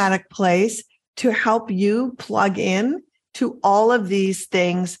programmatic place to help you plug in to all of these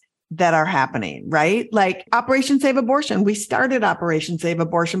things that are happening, right? Like Operation Save Abortion. We started Operation Save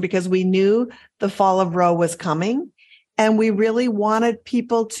Abortion because we knew the fall of Roe was coming. And we really wanted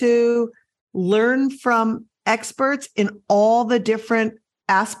people to learn from experts in all the different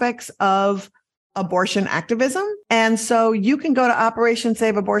aspects of abortion activism. And so you can go to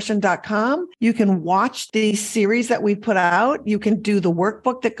operationsaveabortion.com. You can watch the series that we put out. You can do the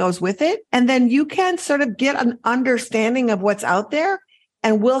workbook that goes with it. And then you can sort of get an understanding of what's out there.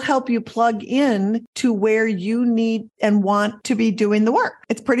 And we'll help you plug in to where you need and want to be doing the work.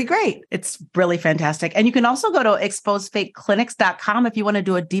 It's pretty great. It's really fantastic. And you can also go to exposeFakeClinics.com if you want to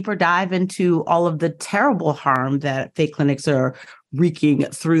do a deeper dive into all of the terrible harm that fake clinics are wreaking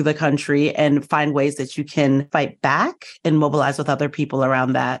through the country and find ways that you can fight back and mobilize with other people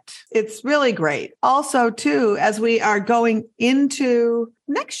around that. It's really great. Also, too, as we are going into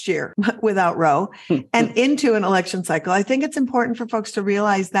next year without Roe and into an election cycle, I think it's important for folks to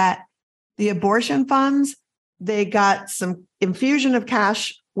realize that the abortion funds, they got some infusion of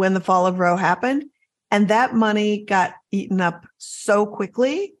cash when the fall of Roe happened, and that money got eaten up so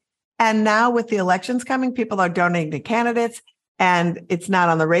quickly. And now with the elections coming, people are donating to candidates, and it's not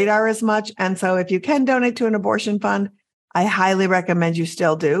on the radar as much. And so if you can donate to an abortion fund, I highly recommend you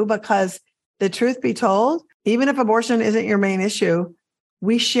still do, because the truth be told, even if abortion isn't your main issue,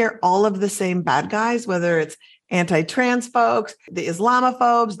 we share all of the same bad guys, whether it's anti-trans folks, the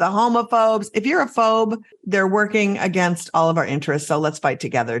Islamophobes, the homophobes. If you're a phobe, they're working against all of our interests. So let's fight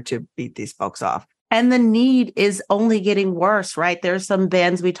together to beat these folks off. And the need is only getting worse, right? There's some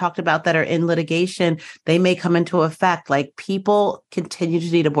bans we talked about that are in litigation. They may come into effect. Like, people continue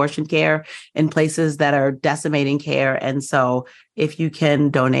to need abortion care in places that are decimating care. And so if you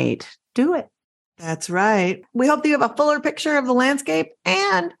can donate, do it. That's right. We hope that you have a fuller picture of the landscape,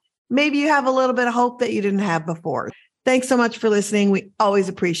 and maybe you have a little bit of hope that you didn't have before. Thanks so much for listening. We always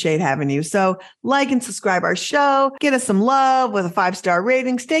appreciate having you. So like and subscribe our show, get us some love with a 5-star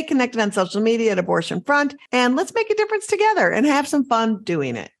rating, stay connected on social media at Abortion Front, and let's make a difference together and have some fun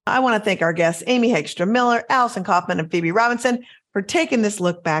doing it. I want to thank our guests, Amy Hagstrom Miller, Allison Coffman, and Phoebe Robinson, for taking this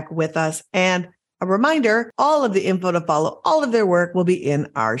look back with us. And a reminder, all of the info to follow all of their work will be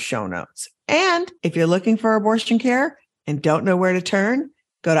in our show notes. And if you're looking for abortion care and don't know where to turn,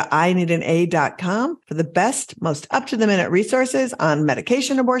 go to ineedana.com for the best, most up-to-the-minute resources on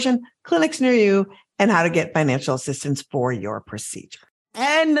medication abortion, clinics near you, and how to get financial assistance for your procedure.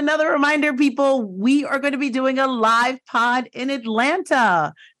 And another reminder, people, we are going to be doing a live pod in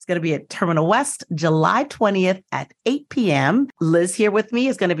Atlanta. It's going to be at Terminal West, July 20th at 8 p.m. Liz here with me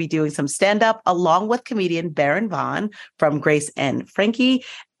is going to be doing some stand-up along with comedian Baron Vaughn from Grace and Frankie.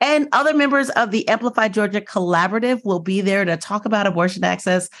 And other members of the Amplify Georgia Collaborative will be there to talk about abortion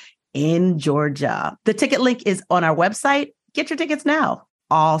access in Georgia. The ticket link is on our website. Get your tickets now.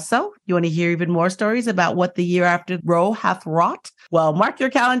 Also, you want to hear even more stories about what the year after Roe hath wrought? Well, mark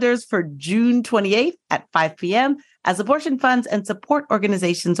your calendars for June 28th at 5 p.m. as abortion funds and support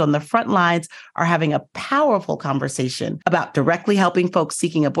organizations on the front lines are having a powerful conversation about directly helping folks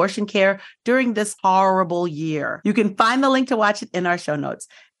seeking abortion care during this horrible year. You can find the link to watch it in our show notes.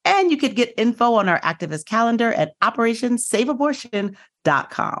 And you could get info on our activist calendar at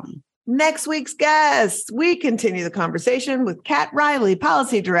operationsaveabortion.com. Next week's guest, we continue the conversation with Kat Riley,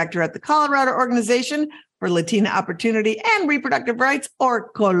 Policy Director at the Colorado Organization for Latina Opportunity and Reproductive Rights,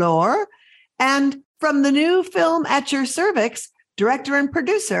 or COLOR, and from the new film At Your Cervix, director and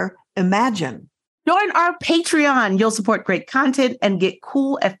producer, Imagine. Join our Patreon. You'll support great content and get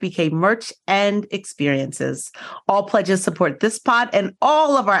cool FBK merch and experiences. All pledges support this pod and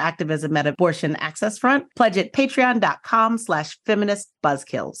all of our activism at Abortion Access Front. Pledge at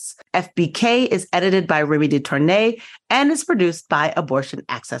patreon.com/feministbuzzkills. FBK is edited by Remy DeTournay and is produced by Abortion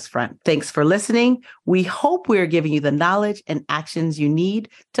Access Front. Thanks for listening. We hope we are giving you the knowledge and actions you need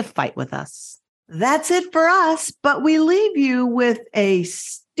to fight with us. That's it for us, but we leave you with a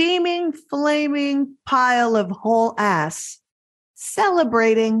steaming, flaming pile of whole ass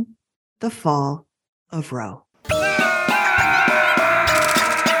celebrating the fall of Roe.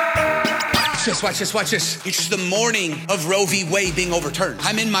 Watch this, watch this, watch this. It's the morning of Roe v. Wade being overturned.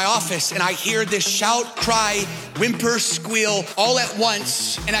 I'm in my office and I hear this shout, cry, whimper, squeal all at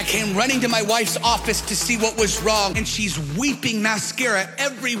once. And I came running to my wife's office to see what was wrong. And she's weeping mascara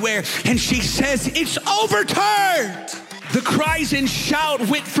everywhere. And she says, it's overturned. The cries and shout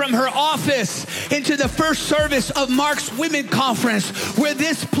went from her office into the first service of Mark's Women Conference, where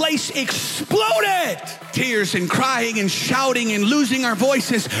this place exploded. Tears and crying and shouting and losing our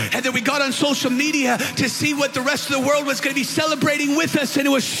voices. And then we got on social media to see what the rest of the world was going to be celebrating with us, and it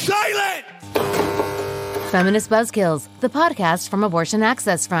was silent. Feminist Buzzkills, the podcast from Abortion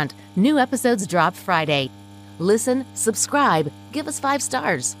Access Front. New episodes drop Friday. Listen, subscribe, give us 5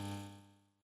 stars.